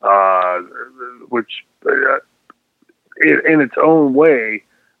 Which, in its own way,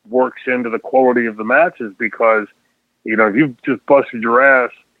 works into the quality of the matches because, if you've just busted your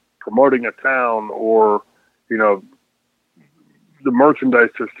ass promoting a town or, the merchandise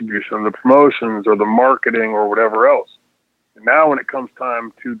distribution, the promotions or the marketing or whatever else. And now when it comes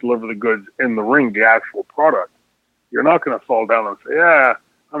time to deliver the goods in the ring, the actual product, you're not going to fall down and say, "Yeah,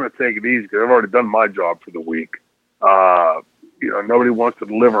 I'm going to take it easy because I've already done my job for the week." Nobody wants to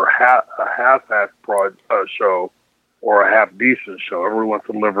deliver a half-assed show or a half-decent show. Everyone wants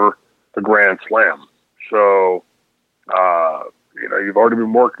to deliver the Grand Slam. So, you've already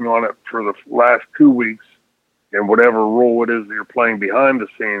been working on it for the last 2 weeks in whatever role it is that you're playing behind the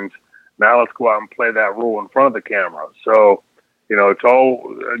scenes. Now let's go out and play that role in front of the camera. So, it's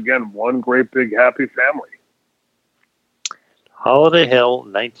all, again, one great big happy family. Holiday Hell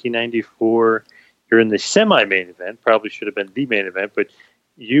 1994. You're in the semi-main event. Probably should have been the main event, but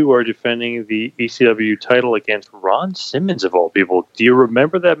you are defending the ECW title against Ron Simmons, of all people. Do you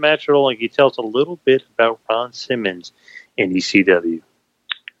remember that match at all? Can you tell us a little bit about Ron Simmons in ECW?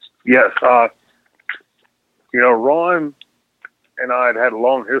 Yes. Ron and I had a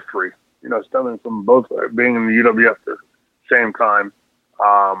long history, stemming from both being in the UWF at the same time.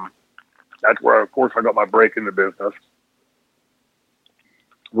 That's where, of course, I got my break in the business.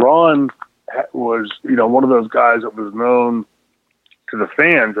 Ron was, one of those guys that was known to the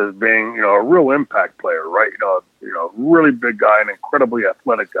fans as being, a real impact player, right? Really big guy, an incredibly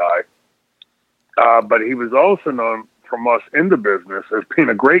athletic guy. But he was also known from us in the business as being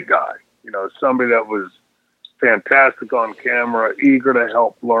a great guy, somebody that was fantastic on camera, eager to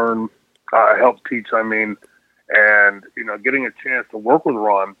help learn, help teach, and, getting a chance to work with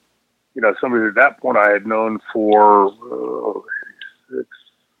Ron, somebody at that point I had known for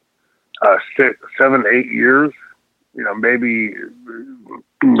 6, 7, 8 years, maybe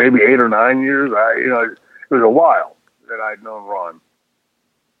 8 or 9 years. It was a while that I'd known Ron.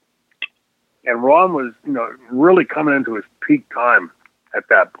 And Ron was, really coming into his peak time at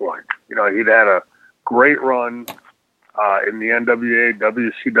that point. He'd had a great run in the NWA,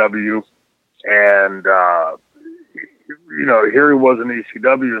 WCW, and, here he was in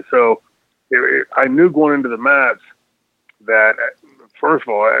ECW. So I knew going into the match that, first of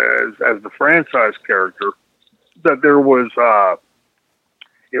all, as the franchise character, that there was,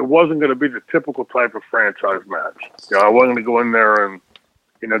 it wasn't going to be the typical type of franchise match. I wasn't going to go in there and,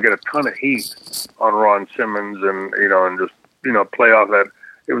 get a ton of heat on Ron Simmons and, and just, play off that.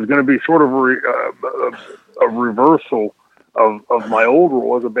 It was going to be sort of a reversal of my old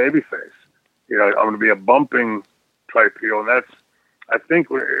role as a babyface. I'm going to be a bumping type heel. And that's, I think,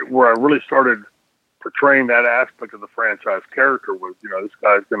 where I really started portraying that aspect of the franchise character was, this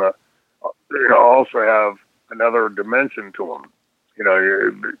guy's going to, also have another dimension to him.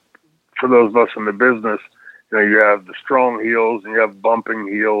 For those of us in the business, you have the strong heels and you have bumping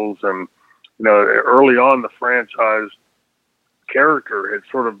heels. And, early on the franchise character had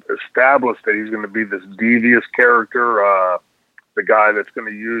sort of established that he's going to be this devious character, the guy that's going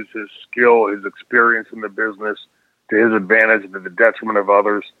to use his skill, his experience in the business to his advantage and to the detriment of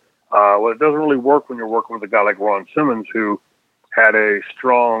others. Well, it doesn't really work when you're working with a guy like Ron Simmons, who had a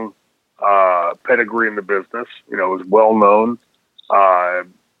strong pedigree in the business, was well known,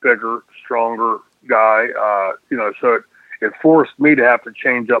 bigger, stronger guy, so it forced me to have to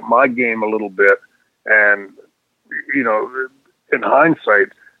change up my game a little bit and, in hindsight,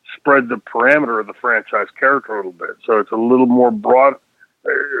 spread the parameter of the franchise character a little bit. So it's a little more broad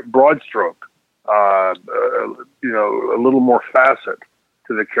stroke, a little more facet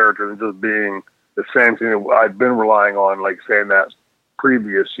to the character than just being the same thing that I'd been relying on, like saying that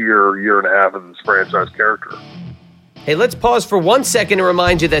previous year and a half of this franchise character. Hey, let's pause for 1 second to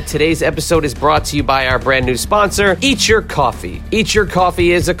remind you that today's episode is brought to you by our brand new sponsor, Eat Your Coffee. Eat Your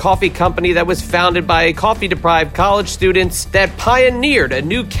Coffee is a coffee company that was founded by coffee-deprived college students that pioneered a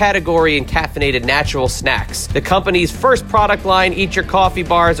new category in caffeinated natural snacks. The company's first product line, Eat Your Coffee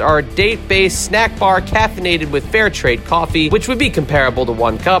bars, are a date-based snack bar caffeinated with fair trade coffee, which would be comparable to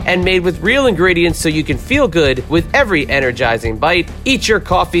 1 cup, and made with real ingredients so you can feel good with every energizing bite. Eat Your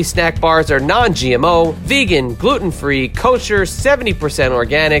Coffee snack bars are non-GMO, vegan, gluten-free, kosher, 70%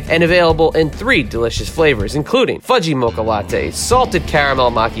 organic, and available in 3 delicious flavors, including fudgy mocha latte, salted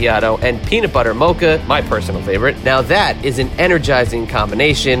caramel macchiato, and peanut butter mocha, my personal favorite. Now that is an energizing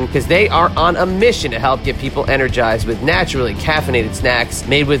combination because they are on a mission to help get people energized with naturally caffeinated snacks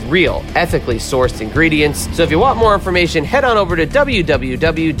made with real, ethically sourced ingredients. So if you want more information, head on over to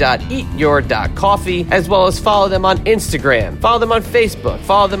www.eatyour.coffee, as well as follow them on Instagram, follow them on Facebook,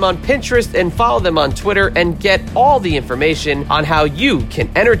 follow them on Pinterest, and follow them on Twitter, and get all the information on how you can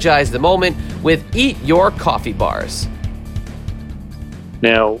energize the moment with Eat Your Coffee bars.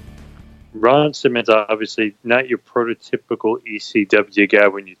 Now, Ron Simmons, obviously not your prototypical ECW guy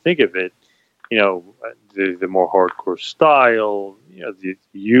when you think of it. You know, the more hardcore style, you know, the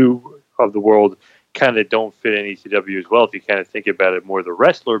you of the world kind of don't fit in ECW as well if you kind of think about it more the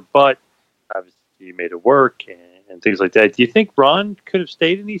wrestler, but obviously you made it work and things like that. Do you think Ron could have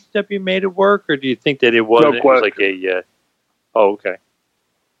stayed in ECW and made it work, or do you think that it was like a... oh, okay.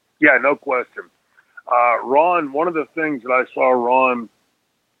 Yeah, no question. Ron, one of the things that I saw Ron,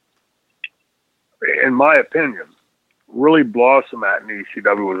 in my opinion, really blossom at in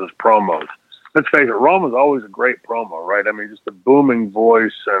ECW was his promos. Let's face it, Ron was always a great promo, right? I mean, just a booming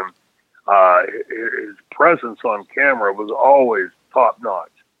voice, and his presence on camera was always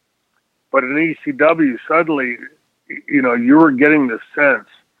top-notch. But in ECW, suddenly, you know, you were getting the sense,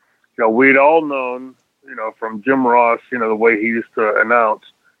 you know, we'd all known, you know, from Jim Ross, you know, the way he used to announce,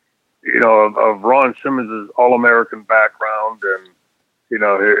 you know, of Ron Simmons' All-American background and, you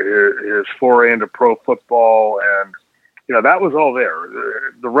know, his foray into pro football. And, you know, that was all there.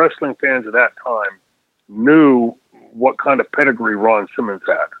 The wrestling fans at that time knew what kind of pedigree Ron Simmons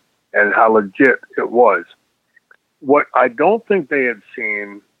had and how legit it was. What I don't think they had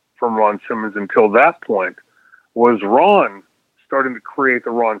seen from Ron Simmons until that point was Ron starting to create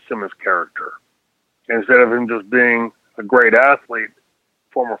the Ron Simmons character. Instead of him just being a great athlete,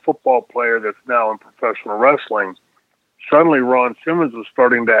 former football player that's now in professional wrestling, suddenly Ron Simmons was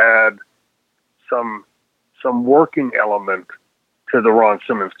starting to add some working element to the Ron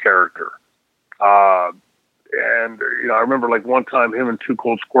Simmons character. And, you know, I remember like one time him and Too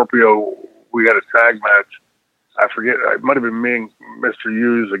Cold Scorpio, we had a tag match. I forget, it might have been me and Mr.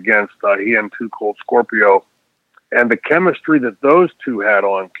 Hughes against he and Too Cold Scorpio. And the chemistry that those two had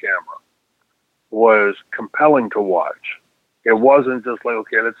on camera was compelling to watch. It wasn't just like,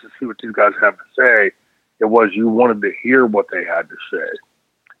 okay, let's just see what these guys have to say. It was you wanted to hear what they had to say.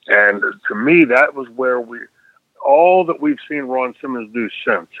 And to me, that was where all that we've seen Ron Simmons do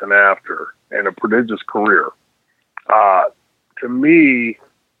since and after, and a prodigious career. To me,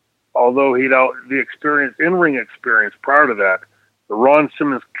 although the experience, in-ring experience prior to that, the Ron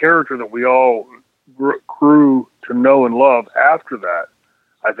Simmons character that we all grew to know and love after that,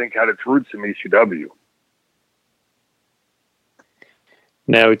 I think had its roots in ECW.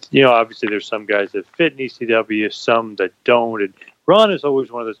 Now, you know, obviously there's some guys that fit in ECW, some that don't. And Ron is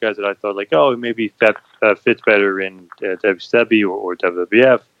always one of those guys that I thought, like, oh, maybe that fits better in WCW or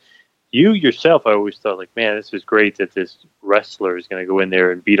WWF. You yourself, I always thought, like, man, this is great that this wrestler is going to go in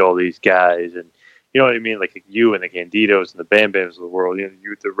there and beat all these guys. And you know what I mean? Like you and the Candidos and the Bam Bams of the world, you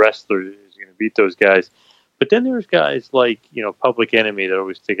know, the wrestler is going to beat those guys. But then there's guys like, you know, Public Enemy that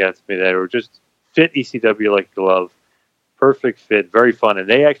always stick out to me that are just fit ECW like a glove. Perfect fit, very fun. And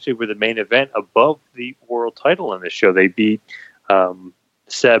they actually were the main event above the world title in this show. They beat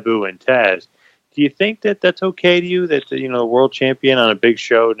Sabu and Taz. Do you think that that's okay to you, that you know, the world champion on a big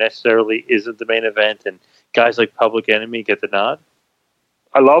show necessarily isn't the main event and guys like Public Enemy get the nod?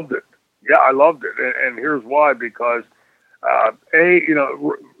 I loved it. Yeah, I loved it. And here's why, because, you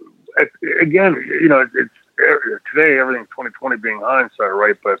know, again, you know, it's today everything's 2020 being hindsight,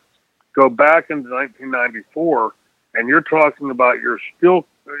 right? But go back into 1994, and you're talking about you're still,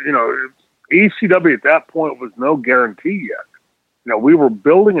 you know, ECW at that point was no guarantee yet. You know, we were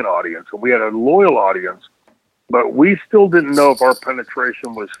building an audience, and we had a loyal audience, but we still didn't know if our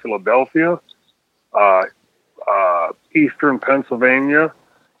penetration was Philadelphia, Eastern Pennsylvania,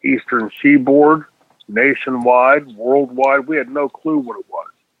 Eastern Seaboard, nationwide, worldwide. We had no clue what it was.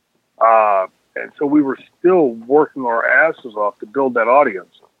 And so we were still working our asses off to build that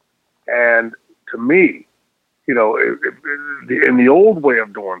audience. And to me, in the old way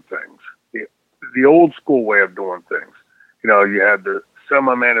of doing things, the old school way of doing things, you had the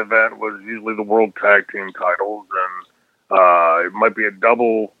semi-main event was usually the World Tag Team titles, and it might be a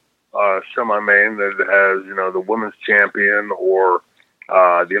double semi-main that has, the women's champion or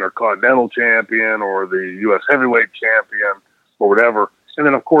the Intercontinental champion or the U.S. heavyweight champion or whatever. And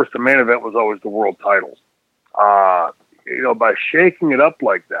then, of course, the main event was always the world title. By shaking it up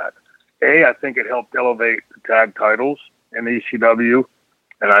like that, I think it helped elevate the tag titles in the ECW.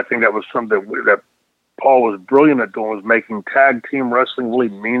 And I think that was something that Paul was brilliant at doing, was making tag team wrestling really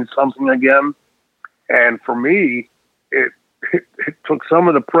mean something again. And for me, it took some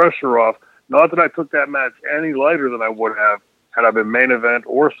of the pressure off. Not that I took that match any lighter than I would have had I been main event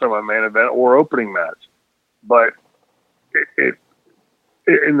or semi-main event or opening match. But it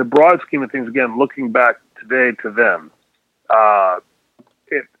in the broad scheme of things, again, looking back today to them,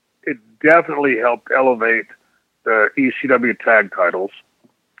 it definitely helped elevate the ECW tag titles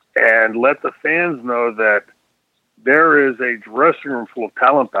and let the fans know that there is a dressing room full of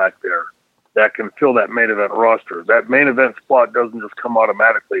talent back there that can fill that main event roster. That main event spot doesn't just come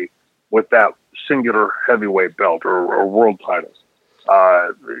automatically with that singular heavyweight belt or world titles.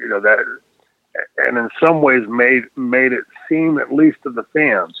 That, and in some ways made it seem, at least to the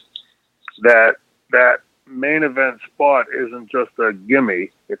fans, that main event spot isn't just a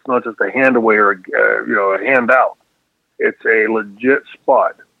gimme. It's not just a hand away or a handout. It's a legit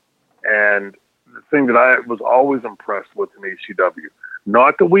spot. And the thing that I was always impressed with in ECW,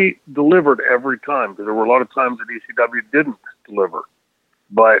 not that we delivered every time, because there were a lot of times that ECW didn't deliver,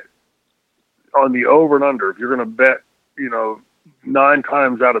 but on the over and under, if you're going to bet, 9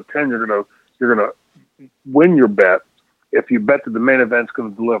 times out of 10, you're going to win your bet if you bet that the main event's going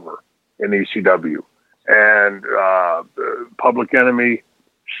to deliver in ECW. And Public Enemy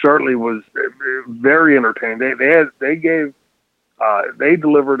certainly was very entertaining. They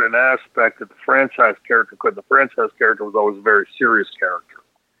delivered an aspect that the franchise character couldn't. The franchise character was always a very serious character.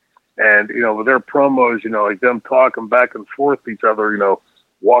 And, with their promos, like them talking back and forth with each other,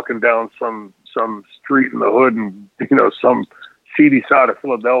 walking down some street in the hood and, some seedy side of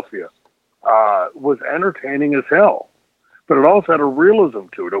Philadelphia, was entertaining as hell. But it also had a realism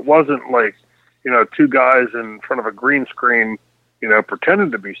to it. It wasn't like, 2 guys in front of a green screen,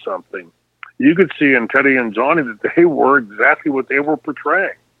 pretending to be something. You could see in Teddy and Johnny that they were exactly what they were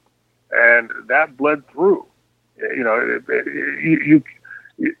portraying. And that bled through. There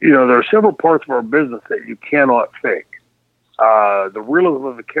are several parts of our business that you cannot fake. The realism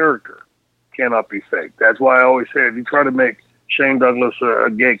of the character cannot be faked. That's why I always say, if you try to make Shane Douglas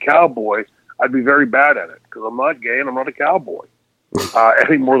a gay cowboy, I'd be very bad at it, because I'm not gay and I'm not a cowboy.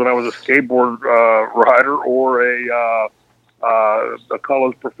 Any more than I was a skateboard rider or a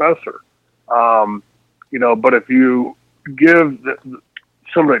college professor. But if you give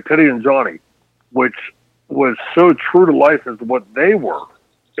somebody like Teddy and Johnny, which was so true to life as to what they were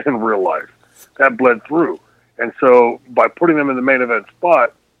in real life, that bled through. And so by putting them in the main event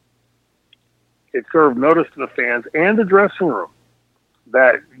spot, it served notice to the fans and the dressing room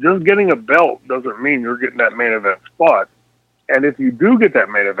that just getting a belt doesn't mean you're getting that main event spot. And if you do get that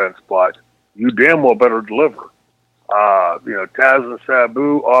main event spot, you damn well better deliver. Taz and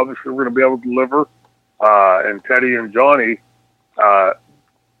Sabu obviously were going to be able to deliver, and Teddy and Johnny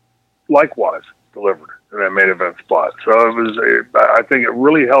likewise delivered in that main event spot. So I think it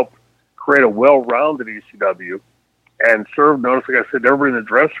really helped create a well-rounded ECW and served notice, like I said, to everybody in the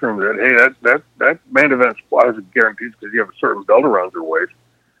dressing room that, hey, that main event spot isn't guaranteed because you have a certain belt around your waist,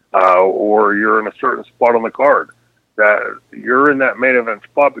 or you're in a certain spot on the card. That you're in that main event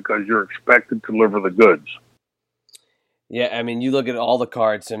spot because you're expected to deliver the goods. Yeah, I mean, you look at all the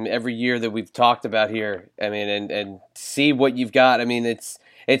cards and every year that we've talked about here, I mean, and see what you've got. I mean, it's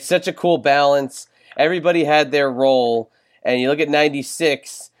such a cool balance. Everybody had their role, and you look at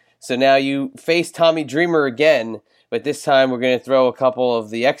 96, so now you face Tommy Dreamer again, but this time we're going to throw a couple of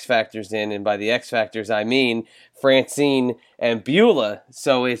the X Factors in, and by the X Factors I mean Francine and Beulah.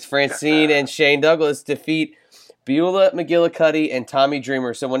 So it's Francine and Shane Douglas defeat Beulah McGillicuddy and Tommy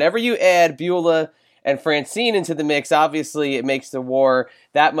Dreamer. So whenever you add Beulah and Francine into the mix, obviously it makes the war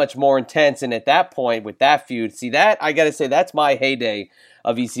that much more intense. And at that point, with that feud, see that, I got to say, that's my heyday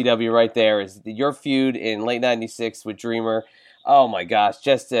of ECW right there, is your feud in late 96 with Dreamer. Oh my gosh,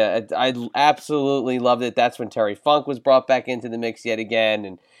 I absolutely loved it. That's when Terry Funk was brought back into the mix yet again.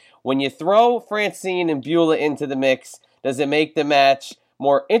 And when you throw Francine and Beulah into the mix, does it make the match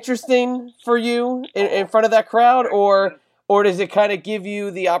more interesting for you in front of that crowd, or does it kind of give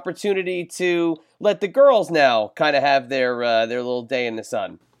you the opportunity to let the girls now kind of have their little day in the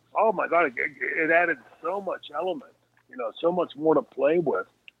sun? oh my God, it added so much element, so much more to play with.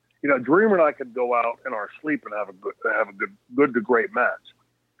 Dreamer and I could go out in our sleep and have a good to great match.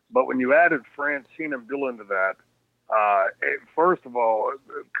 But when you added Francine and Bill into that, first of all,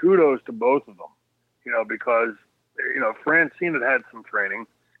 kudos to both of them, because, Francine had some training.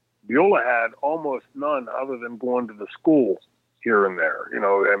 Beulah had almost none other than going to the school here and there,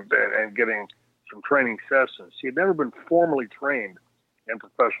 and getting some training sessions. She had never been formally trained in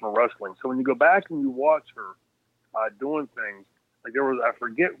professional wrestling. So when you go back and you watch her doing things, like I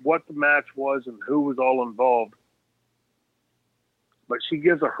forget what the match was and who was all involved, but she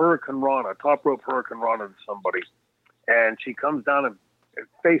gives a Hurricane Rana, a top rope Hurricane Rana to somebody, and she comes down and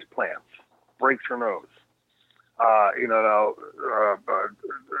face plants, breaks her nose.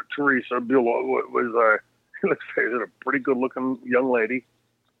 Teresa Beulah was let's face it, a pretty good-looking young lady,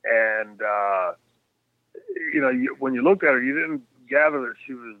 and when you looked at her, you didn't gather that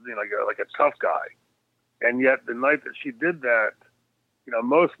she was like a tough guy, and yet the night that she did that,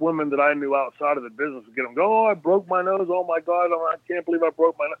 most women that I knew outside of the business would get them go, oh, I broke my nose, oh my God, I can't believe I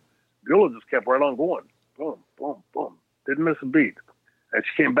broke my nose. Beulah just kept right on going, boom, boom, boom, didn't miss a beat, and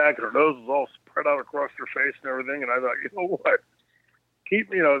she came back and her nose was all spread out across her face and everything, and I thought, you know what,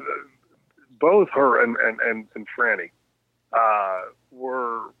 both her and Franny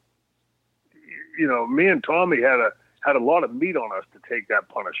were, me and Tommy had a lot of meat on us to take that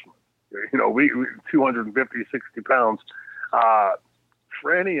punishment. We 250, 60 pounds.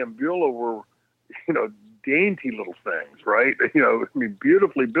 Franny and Beulah were, dainty little things, right?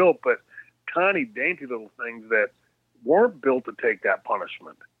 Beautifully built, but tiny, dainty little things that weren't built to take that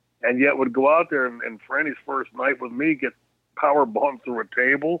punishment, and yet would go out there and Franny's first night with me get power bombed through a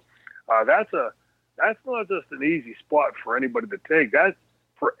table. That's not just an easy spot for anybody to take. That's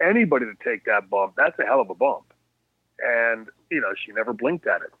for anybody to take that bump. That's a hell of a bump. And, she never blinked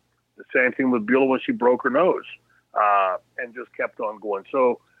at it. The same thing with Beulah when she broke her nose, and just kept on going.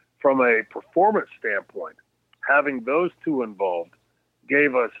 So from a performance standpoint, having those two involved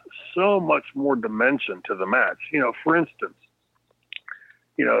gave us so much more dimension to the match. For instance,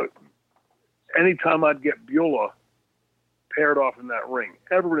 anytime I'd get Beulah paired off in that ring,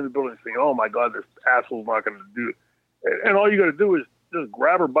 everybody in the building is saying, oh my God, this asshole's not going to do it. And all you got to do is just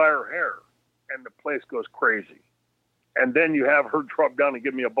grab her by her hair and the place goes crazy. And then you have her drop down and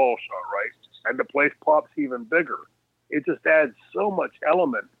give me a ball shot, right? And the place pops even bigger. It just adds so much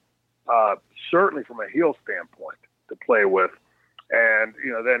element, certainly from a heel standpoint, to play with. And,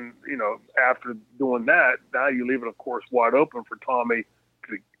 then, after doing that, now you leave it, of course, wide open for Tommy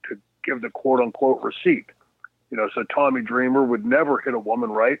to give the quote-unquote receipt. So Tommy Dreamer would never hit a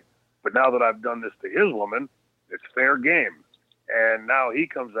woman right, but now that I've done this to his woman, it's fair game. And now he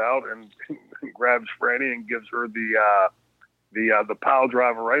comes out and grabs Franny and gives her the pile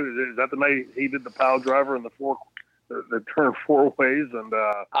driver, right? Is that the night he did the pile driver in the turn four ways? And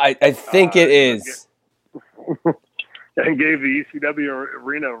I think it is. And gave the ECW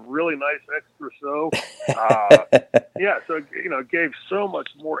arena a really nice extra show. Yeah, so it gave so much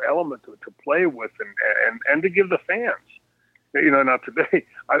more element to play with and to give the fans. Now today,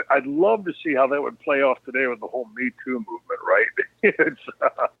 I'd love to see how that would play off today with the whole Me Too movement, right? It's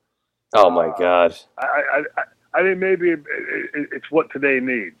oh my God! I think maybe it's what today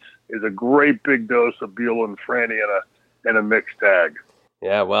needs is a great big dose of Beulah and Franny and a mixed tag.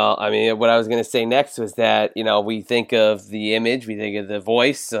 Yeah, well, I mean, what I was going to say next was that, we think of the image, we think of the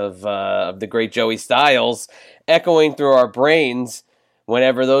voice of the great Joey Styles echoing through our brains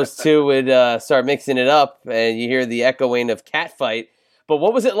whenever those two would start mixing it up, and you hear the echoing of Catfight. But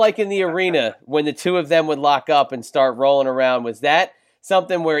what was it like in the arena when the two of them would lock up and start rolling around? Was that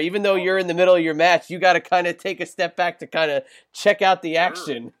something where even though you're in the middle of your match, you got to kind of take a step back to kind of check out the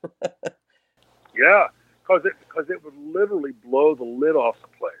action? Yeah. Because it would literally blow the lid off the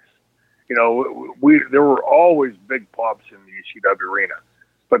place. There were always big pops in the ECW arena,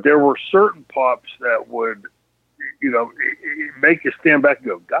 but there were certain pops that would, make you stand back and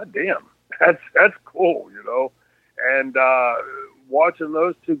go, God damn, that's cool, And watching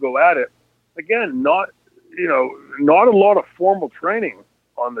those two go at it, again, not a lot of formal training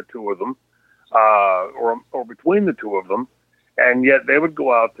on the two of them, or between the two of them. And yet they would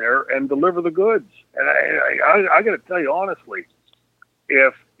go out there and deliver the goods. And I got to tell you honestly,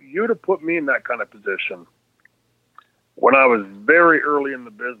 if you'd have put me in that kind of position when I was very early in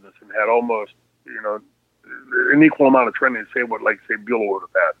the business and had almost, an equal amount of training, say Beulah would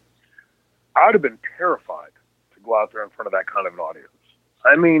have had, I'd have been terrified to go out there in front of that kind of an audience.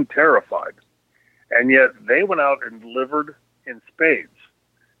 I mean, terrified. And yet they went out and delivered in spades.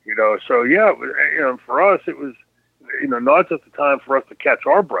 So yeah, for us it was. not just a time for us to catch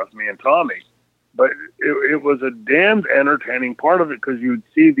our breath, me and Tommy, but it was a damned entertaining part of it because you'd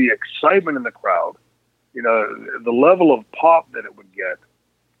see the excitement in the crowd, the level of pop that it would get,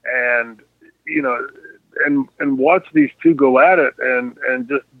 and and watch these two go at it and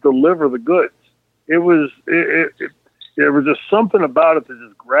just deliver the goods. There was just something about it that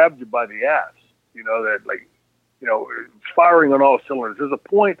just grabbed you by the ass, firing on all cylinders. There's a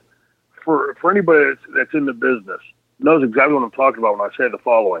point for anybody that's in the business knows exactly what I'm talking about when I say the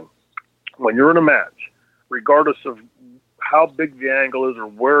following. When you're in a match, regardless of how big the angle is or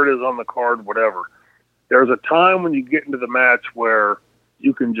where it is on the card, whatever, there's a time when you get into the match where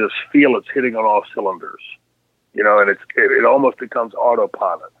you can just feel it's hitting on all cylinders, and it almost becomes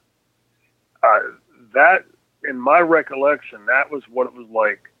autopilot. That, in my recollection, that was what it was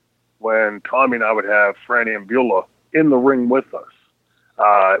like when Tommy and I would have Franny and Beulah in the ring with us.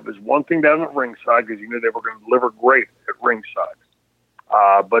 It was one thing down at ringside because you knew they were going to deliver great at ringside.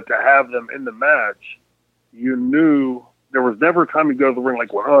 But to have them in the match, you knew there was never a time you go to the ring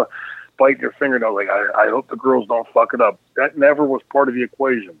like, biting your fingernail, like, I hope the girls don't fuck it up. That never was part of the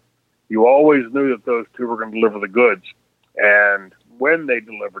equation. You always knew that those two were going to deliver the goods. And when they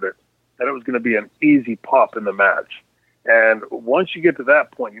delivered it, that it was going to be an easy pop in the match. And once you get to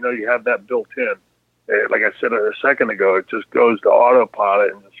that point, you have that built in. Like I said a second ago, it just goes to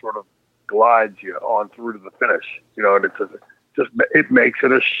autopilot and just sort of glides you on through to the finish. And it makes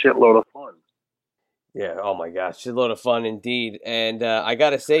it a shitload of fun. Yeah, oh my gosh, a load of fun indeed. And I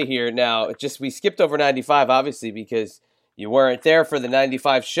got to say here now, we skipped over 95, obviously, because you weren't there for the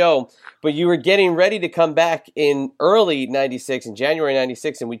 95 show, but you were getting ready to come back in early 96, in January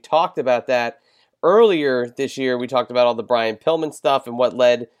 96, and we talked about that earlier this year. We talked about all the Brian Pillman stuff and what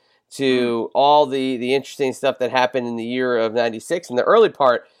led to all the interesting stuff that happened in the year of 96 in the early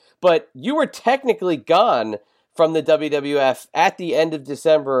part, but you were technically gone from the WWF at the end of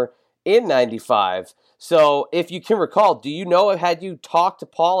December in 95. So if you can recall, do you know, had you talked to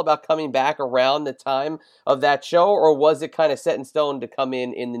Paul about coming back around the time of that show, or was it kind of set in stone to come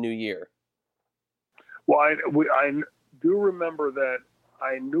in the new year? Well, I do remember that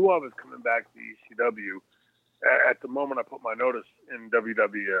I knew I was coming back to ECW at the moment I put my notice in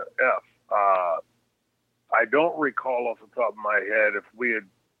WWF. I don't recall off the top of my head if we had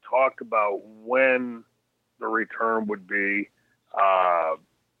talked about when the return would be.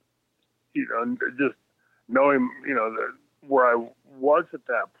 Just knowing, where I was at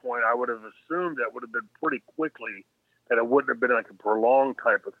that point, I would have assumed that would have been pretty quickly, that it wouldn't have been like a prolonged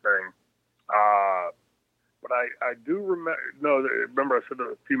type of thing. But I do remember I said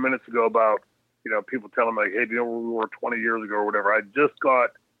a few minutes ago about, people telling me, like, hey, do you know where we were 20 years ago or whatever? I just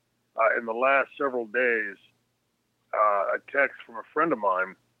got, in the last several days, a text from a friend of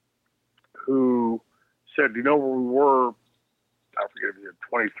mine who said, do you know where we were, I forget if it was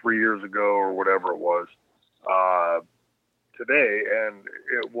 23 years ago or whatever it was, today. And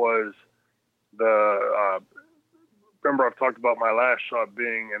it was remember I've talked about my last shot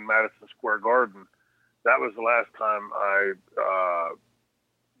being in Madison Square Garden. That was the last time I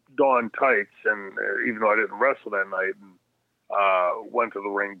donned tights, and even though I didn't wrestle that night, and went to the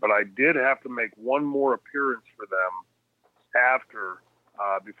ring, but I did have to make one more appearance for them after,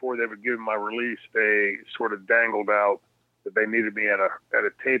 before they would give me my release. They sort of dangled out that they needed me at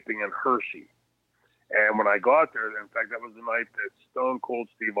a taping in Hershey. And when I got there, in fact, that was the night that Stone Cold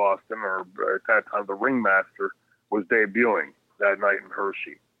Steve Austin, or at that time the Ringmaster, was debuting that night in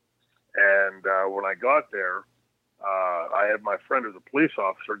Hershey. And when I got there, I had my friend who's a police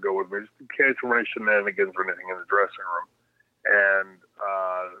officer go with me, just in case there were any shenanigans or anything in the dressing room. And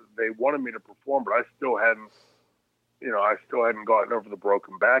they wanted me to perform, but I still hadn't gotten over the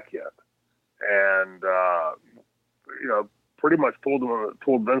broken back yet. And pretty much told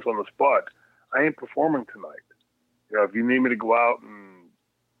Vince on the spot, I ain't performing tonight. If you need me to go out and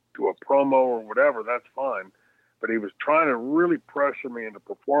do a promo or whatever, that's fine. But he was trying to really pressure me into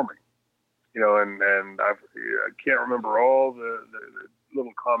performing. And I can't remember all the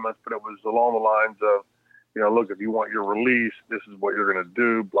little comments, but it was along the lines of, look, if you want your release, this is what you're going to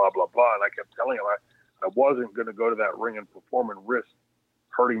do, blah, blah, blah. And I kept telling him I wasn't going to go to that ring and perform and risk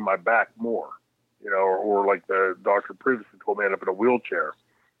hurting my back more, or like the doctor previously told me, I end up in a wheelchair.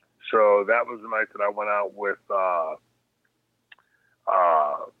 So that was the night that I went out with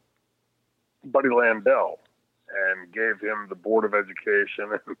Buddy Landell and gave him the Board of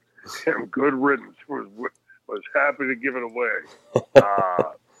Education and good riddance. Was happy to give it away.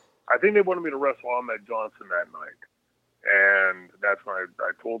 I think they wanted me to wrestle Ahmed Johnson that night, and that's when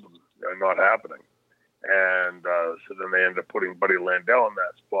I told them not happening. And so then they ended up putting Buddy Landell in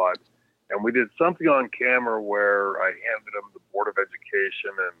that spot. And we did something on camera where I handed him the Board of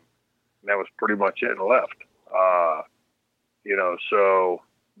Education, and that was pretty much it, and left. So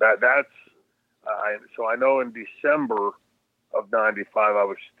that's so I know in December of '95 I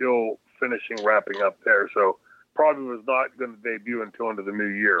was still wrapping up there. So probably was not going to debut until into the new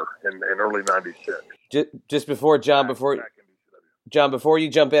year in early '96. Just before John, before you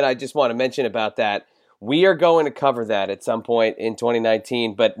jump in, I just want to mention about that. We are going to cover that at some point in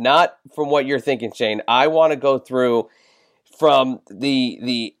 2019, but not from what you're thinking, Shane. I want to go through from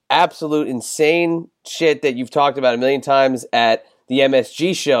the absolute insane shit that you've talked about a million times at the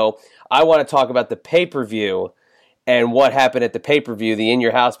MSG show. I want to talk about the pay-per-view and what happened at the pay-per-view, the In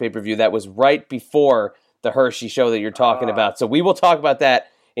Your House pay-per-view that was right before the Hershey show that you're talking about. So we will talk about that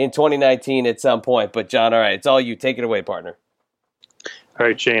in 2019 at some point. But John, all right, it's all you. Take it away, partner. All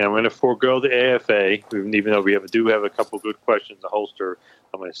right, Shane, I'm going to forego the AFA, even though we do have a couple good questions in the holster.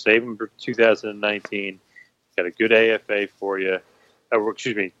 I'm going to save them for 2019. Got a good AFA for you. We'll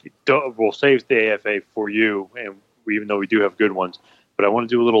save the AFA for you, and even though we do have good ones. But I want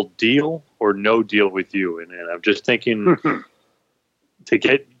to do a little deal or no deal with you. And I'm just thinking to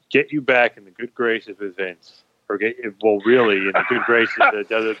get you back in the good graces with Vince. Really, in the good graces of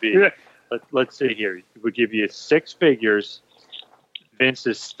WWE. Let's see here. We'll give you 6 figures. Vince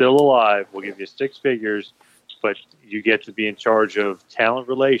is still alive. We'll give you 6 figures, but you get to be in charge of talent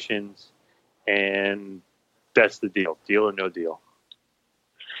relations, and that's the deal. Deal or no deal?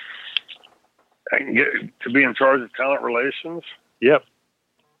 I can get to be in charge of talent relations? Yep.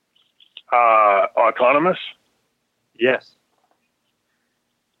 Autonomous? Yes.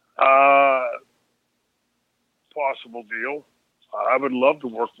 Possible deal. I would love to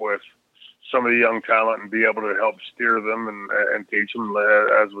work with some of the young talent and be able to help steer them and teach them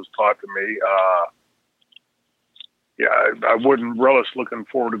as was taught to me. I wouldn't relish looking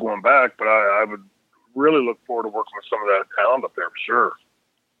forward to going back, but I would really look forward to working with some of that talent up there for sure.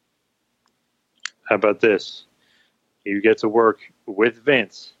 How about this? You get to work with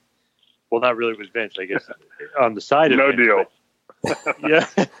Vince. Well, not really with Vince, I guess, on the side of no Vince, deal. Yeah.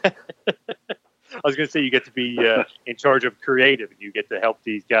 I was going to say you get to be in charge of creative, and you get to help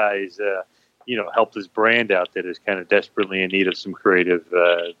these guys, help this brand out that is kind of desperately in need of some creative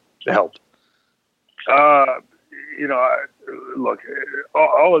help. Look,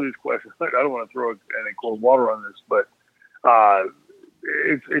 all of these questions, I don't want to throw any cold water on this, but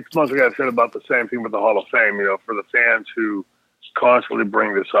it's much like I've said about the same thing with the Hall of Fame, for the fans who constantly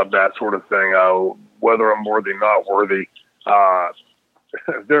bring this up, that sort of thing, whether I'm worthy, not worthy.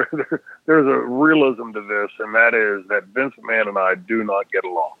 There's a realism to this, and that is that Vince McMahon and I do not get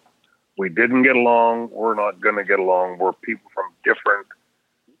along. We didn't get along. We're not going to get along. We're people from different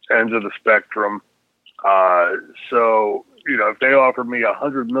ends of the spectrum. So, if they offered me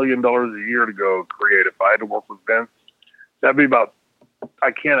 $100 million a year to go create, if I had to work with Vince, that'd be about,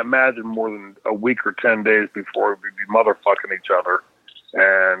 I can't imagine more than a week or 10 days before we'd be motherfucking each other,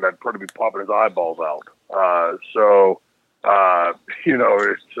 and I'd probably be popping his eyeballs out.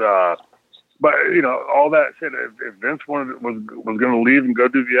 But all that said, if Vince was going to leave and go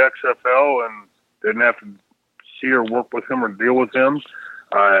do the XFL and didn't have to see or work with him or deal with him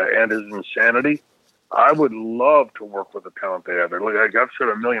and his insanity, I would love to work with the talent they have there. Like I've said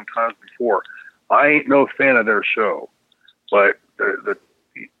a million times before, I ain't no fan of their show, but the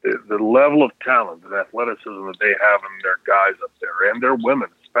level of talent and athleticism that they have in their guys up there and their women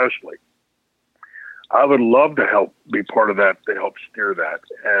especially, I would love to help be part of that, to help steer that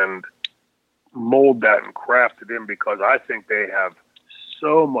and mold that and craft it in, because I think they have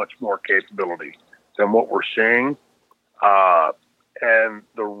so much more capability than what we're seeing. And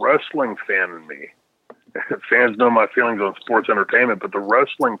the wrestling fan in me, fans know my feelings on sports entertainment, but the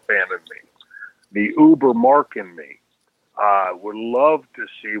wrestling fan in me, the Uber Mark in me, would love to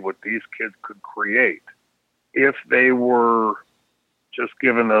see what these kids could create if they were just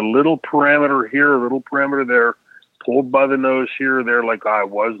given a little parameter here, a little parameter there, pulled by the nose here or there, like I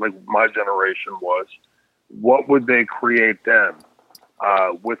was, like my generation was. What would they create then?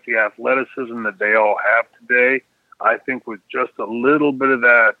 With the athleticism that they all have today, I think with just a little bit of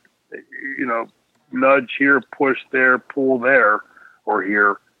that, nudge here, push there, pull there, or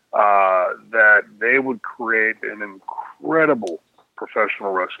here, that they would create an incredible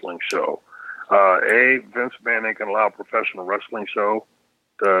professional wrestling show. Vince McMahon ain't gonna allow a professional wrestling show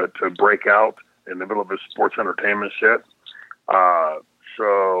to break out in the middle of his sports entertainment shit.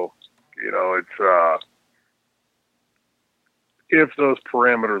 It's if those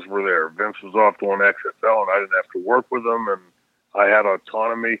parameters were there, Vince was off doing XFL and I didn't have to work with him and I had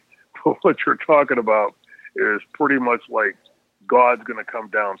autonomy. What you're talking about is pretty much like God's going to come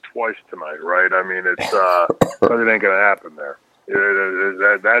down twice tonight, right? I mean, it's it ain't going to happen there.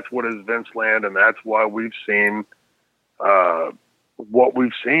 That's what is Vince land, and that's why we've seen what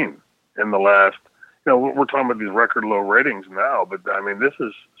we've seen in the last. We're talking about these record low ratings now, but I mean, this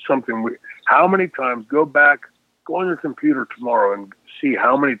is something how many times, go on your computer tomorrow and see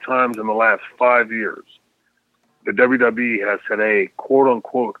how many times in the last 5 years the WWE has set a quote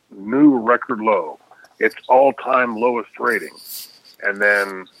unquote new record low, its all time lowest rating. And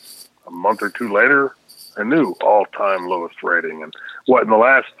then a month or two later, a new all time lowest rating. And in the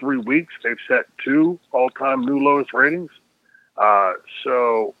last 3 weeks, they've set 2 all time new lowest ratings.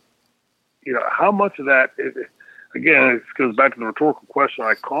 So, how much of that, again, it goes back to the rhetorical question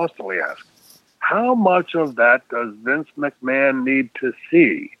I constantly ask. How much of that does Vince McMahon need to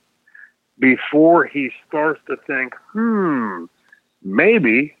see before he starts to think,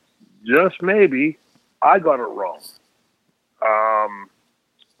 maybe, just maybe, I got it wrong?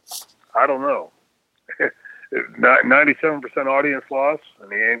 I don't know. 97% audience loss,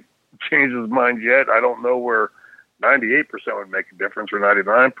 and he ain't changed his mind yet. I don't know where 98% would make a difference, or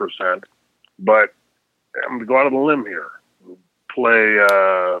 99%. But I'm going to go out on a limb here. Play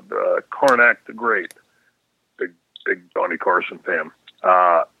Karnak the Great, big Johnny Carson fan.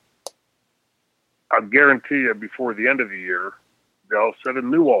 I guarantee you before the end of the year, they'll set a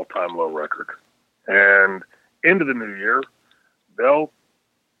new all-time low record. And into the new year, they'll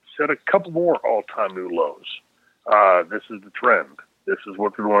set a couple more all-time new lows. This is the trend. This is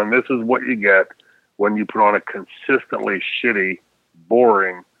what they're doing. This is what you get when you put on a consistently shitty,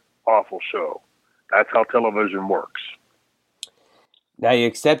 boring, awful show. That's how television works. Now you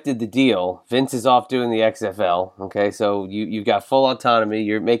accepted the deal. Vince is off doing the XFL. Okay, so you've got full autonomy.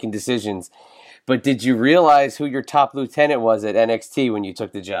 You're making decisions. But did you realize who your top lieutenant was at NXT when you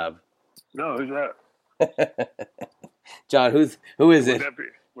took the job? No, who's that? John, who is it?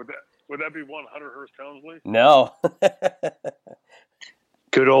 Would that be one Hunter Hearst Helmsley? No.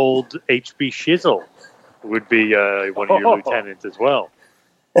 Good old HB Shizzle would be one of your lieutenants as well.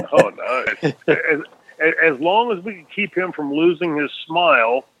 Oh, nice. As long as we can keep him from losing his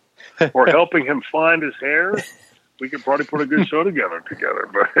smile or helping him find his hair, we could probably put a good show together.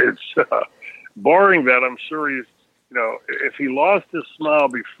 But it's barring that, I'm sure he's, if he lost his smile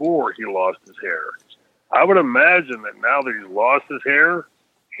before he lost his hair, I would imagine that now that he's lost his hair,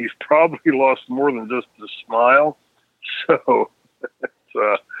 he's probably lost more than just the smile. So,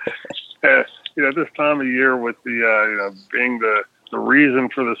 this time of year with the, being the reason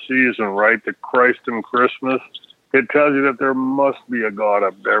for the season, right? The Christ and Christmas. It tells you that there must be a God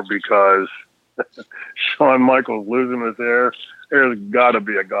up there because Shawn Michaels losing his hair. There's got to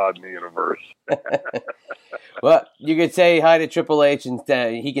be a God in the universe. Well, you could say hi to Triple H, and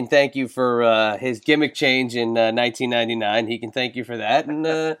he can thank you for his gimmick change in 1999. He can thank you for that.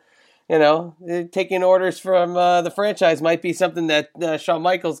 And, taking orders from the franchise might be something that Shawn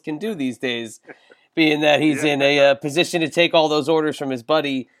Michaels can do these days, being that he's in a position to take all those orders from his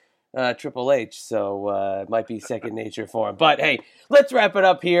buddy, Triple H. So it might be second nature for him. But, hey, let's wrap it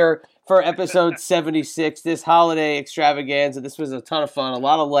up here for episode 76, this holiday extravaganza. This was a ton of fun, a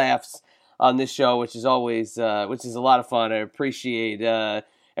lot of laughs on this show, which is always which is a lot of fun. I appreciate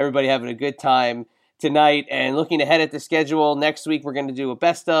everybody having a good time tonight. And looking ahead at the schedule, next week we're going to do a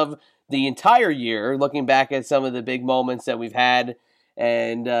best of the entire year, looking back at some of the big moments that we've had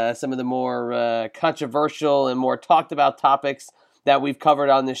and some of the more controversial and more talked about topics that we've covered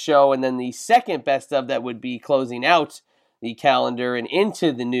on the show. And then the second best of that would be closing out the calendar and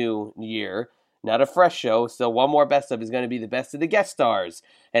into the new year. Not a fresh show, so one more best of is going to be the best of the guest stars.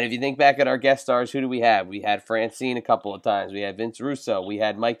 And if you think back at our guest stars, who do we have? We had Francine a couple of times. We had Vince Russo. We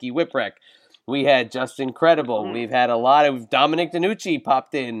had Mikey Whipwreck. We had Justin Credible. We've had a lot of Dominic DeNucci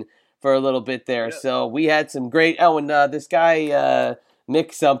popped in for a little bit there. Yeah. So we had some great... Oh, and this guy,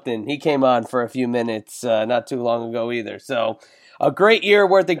 Mick something, he came on for a few minutes not too long ago either. So a great year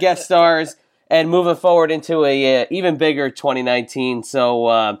worth of guest stars and moving forward into a even bigger 2019.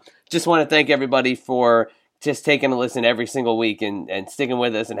 So... just want to thank everybody for just taking a listen every single week and sticking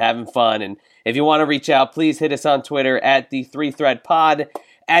with us and having fun. And if you want to reach out, please hit us on Twitter at the 3Thread Pod,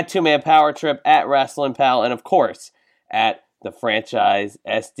 at 2Man Power Trip, at Wrestling Pal, and of course at the Franchise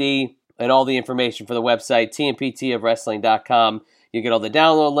SD. And all the information for the website, tmptofwrestling.com. You get all the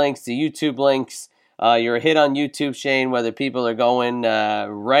download links, the YouTube links. You're a hit on YouTube, Shane, whether people are going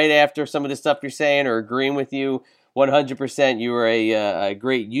right after some of the stuff you're saying or agreeing with you. 100%, you are a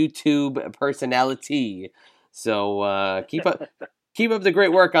great YouTube personality. So keep up the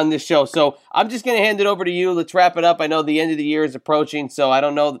great work on this show. So I'm just going to hand it over to you. Let's wrap it up. I know the end of the year is approaching, so I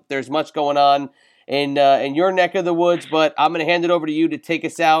don't know that there's much going on in your neck of the woods. But I'm going to hand it over to you to take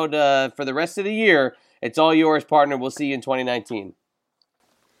us out for the rest of the year. It's all yours, partner. We'll see you in 2019.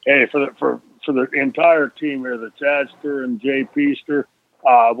 Hey, for the entire team here, the Chadster and Jay Peaster,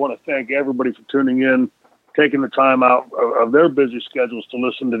 I want to thank everybody for tuning in, taking the time out of their busy schedules to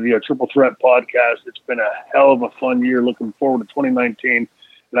listen to the Triple Threat podcast. It's been a hell of a fun year. Looking forward to 2019.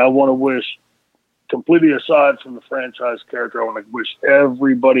 And I want to wish, completely aside from the franchise character, I want to wish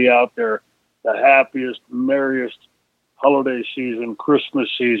everybody out there the happiest, merriest holiday season, Christmas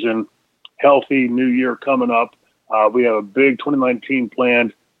season, healthy new year coming up. We have a big 2019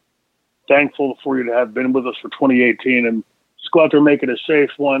 planned. Thankful for you to have been with us for 2018, and just go out there and make it a safe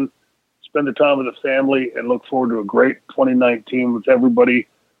one. Spend the time with the family, and look forward to a great 2019 with everybody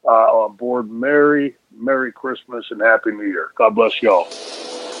on board. Merry Christmas and Happy New Year. God bless y'all.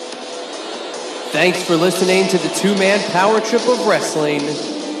 Thanks for listening to the two-man power trip of wrestling.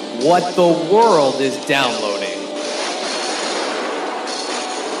 What the world is downloading.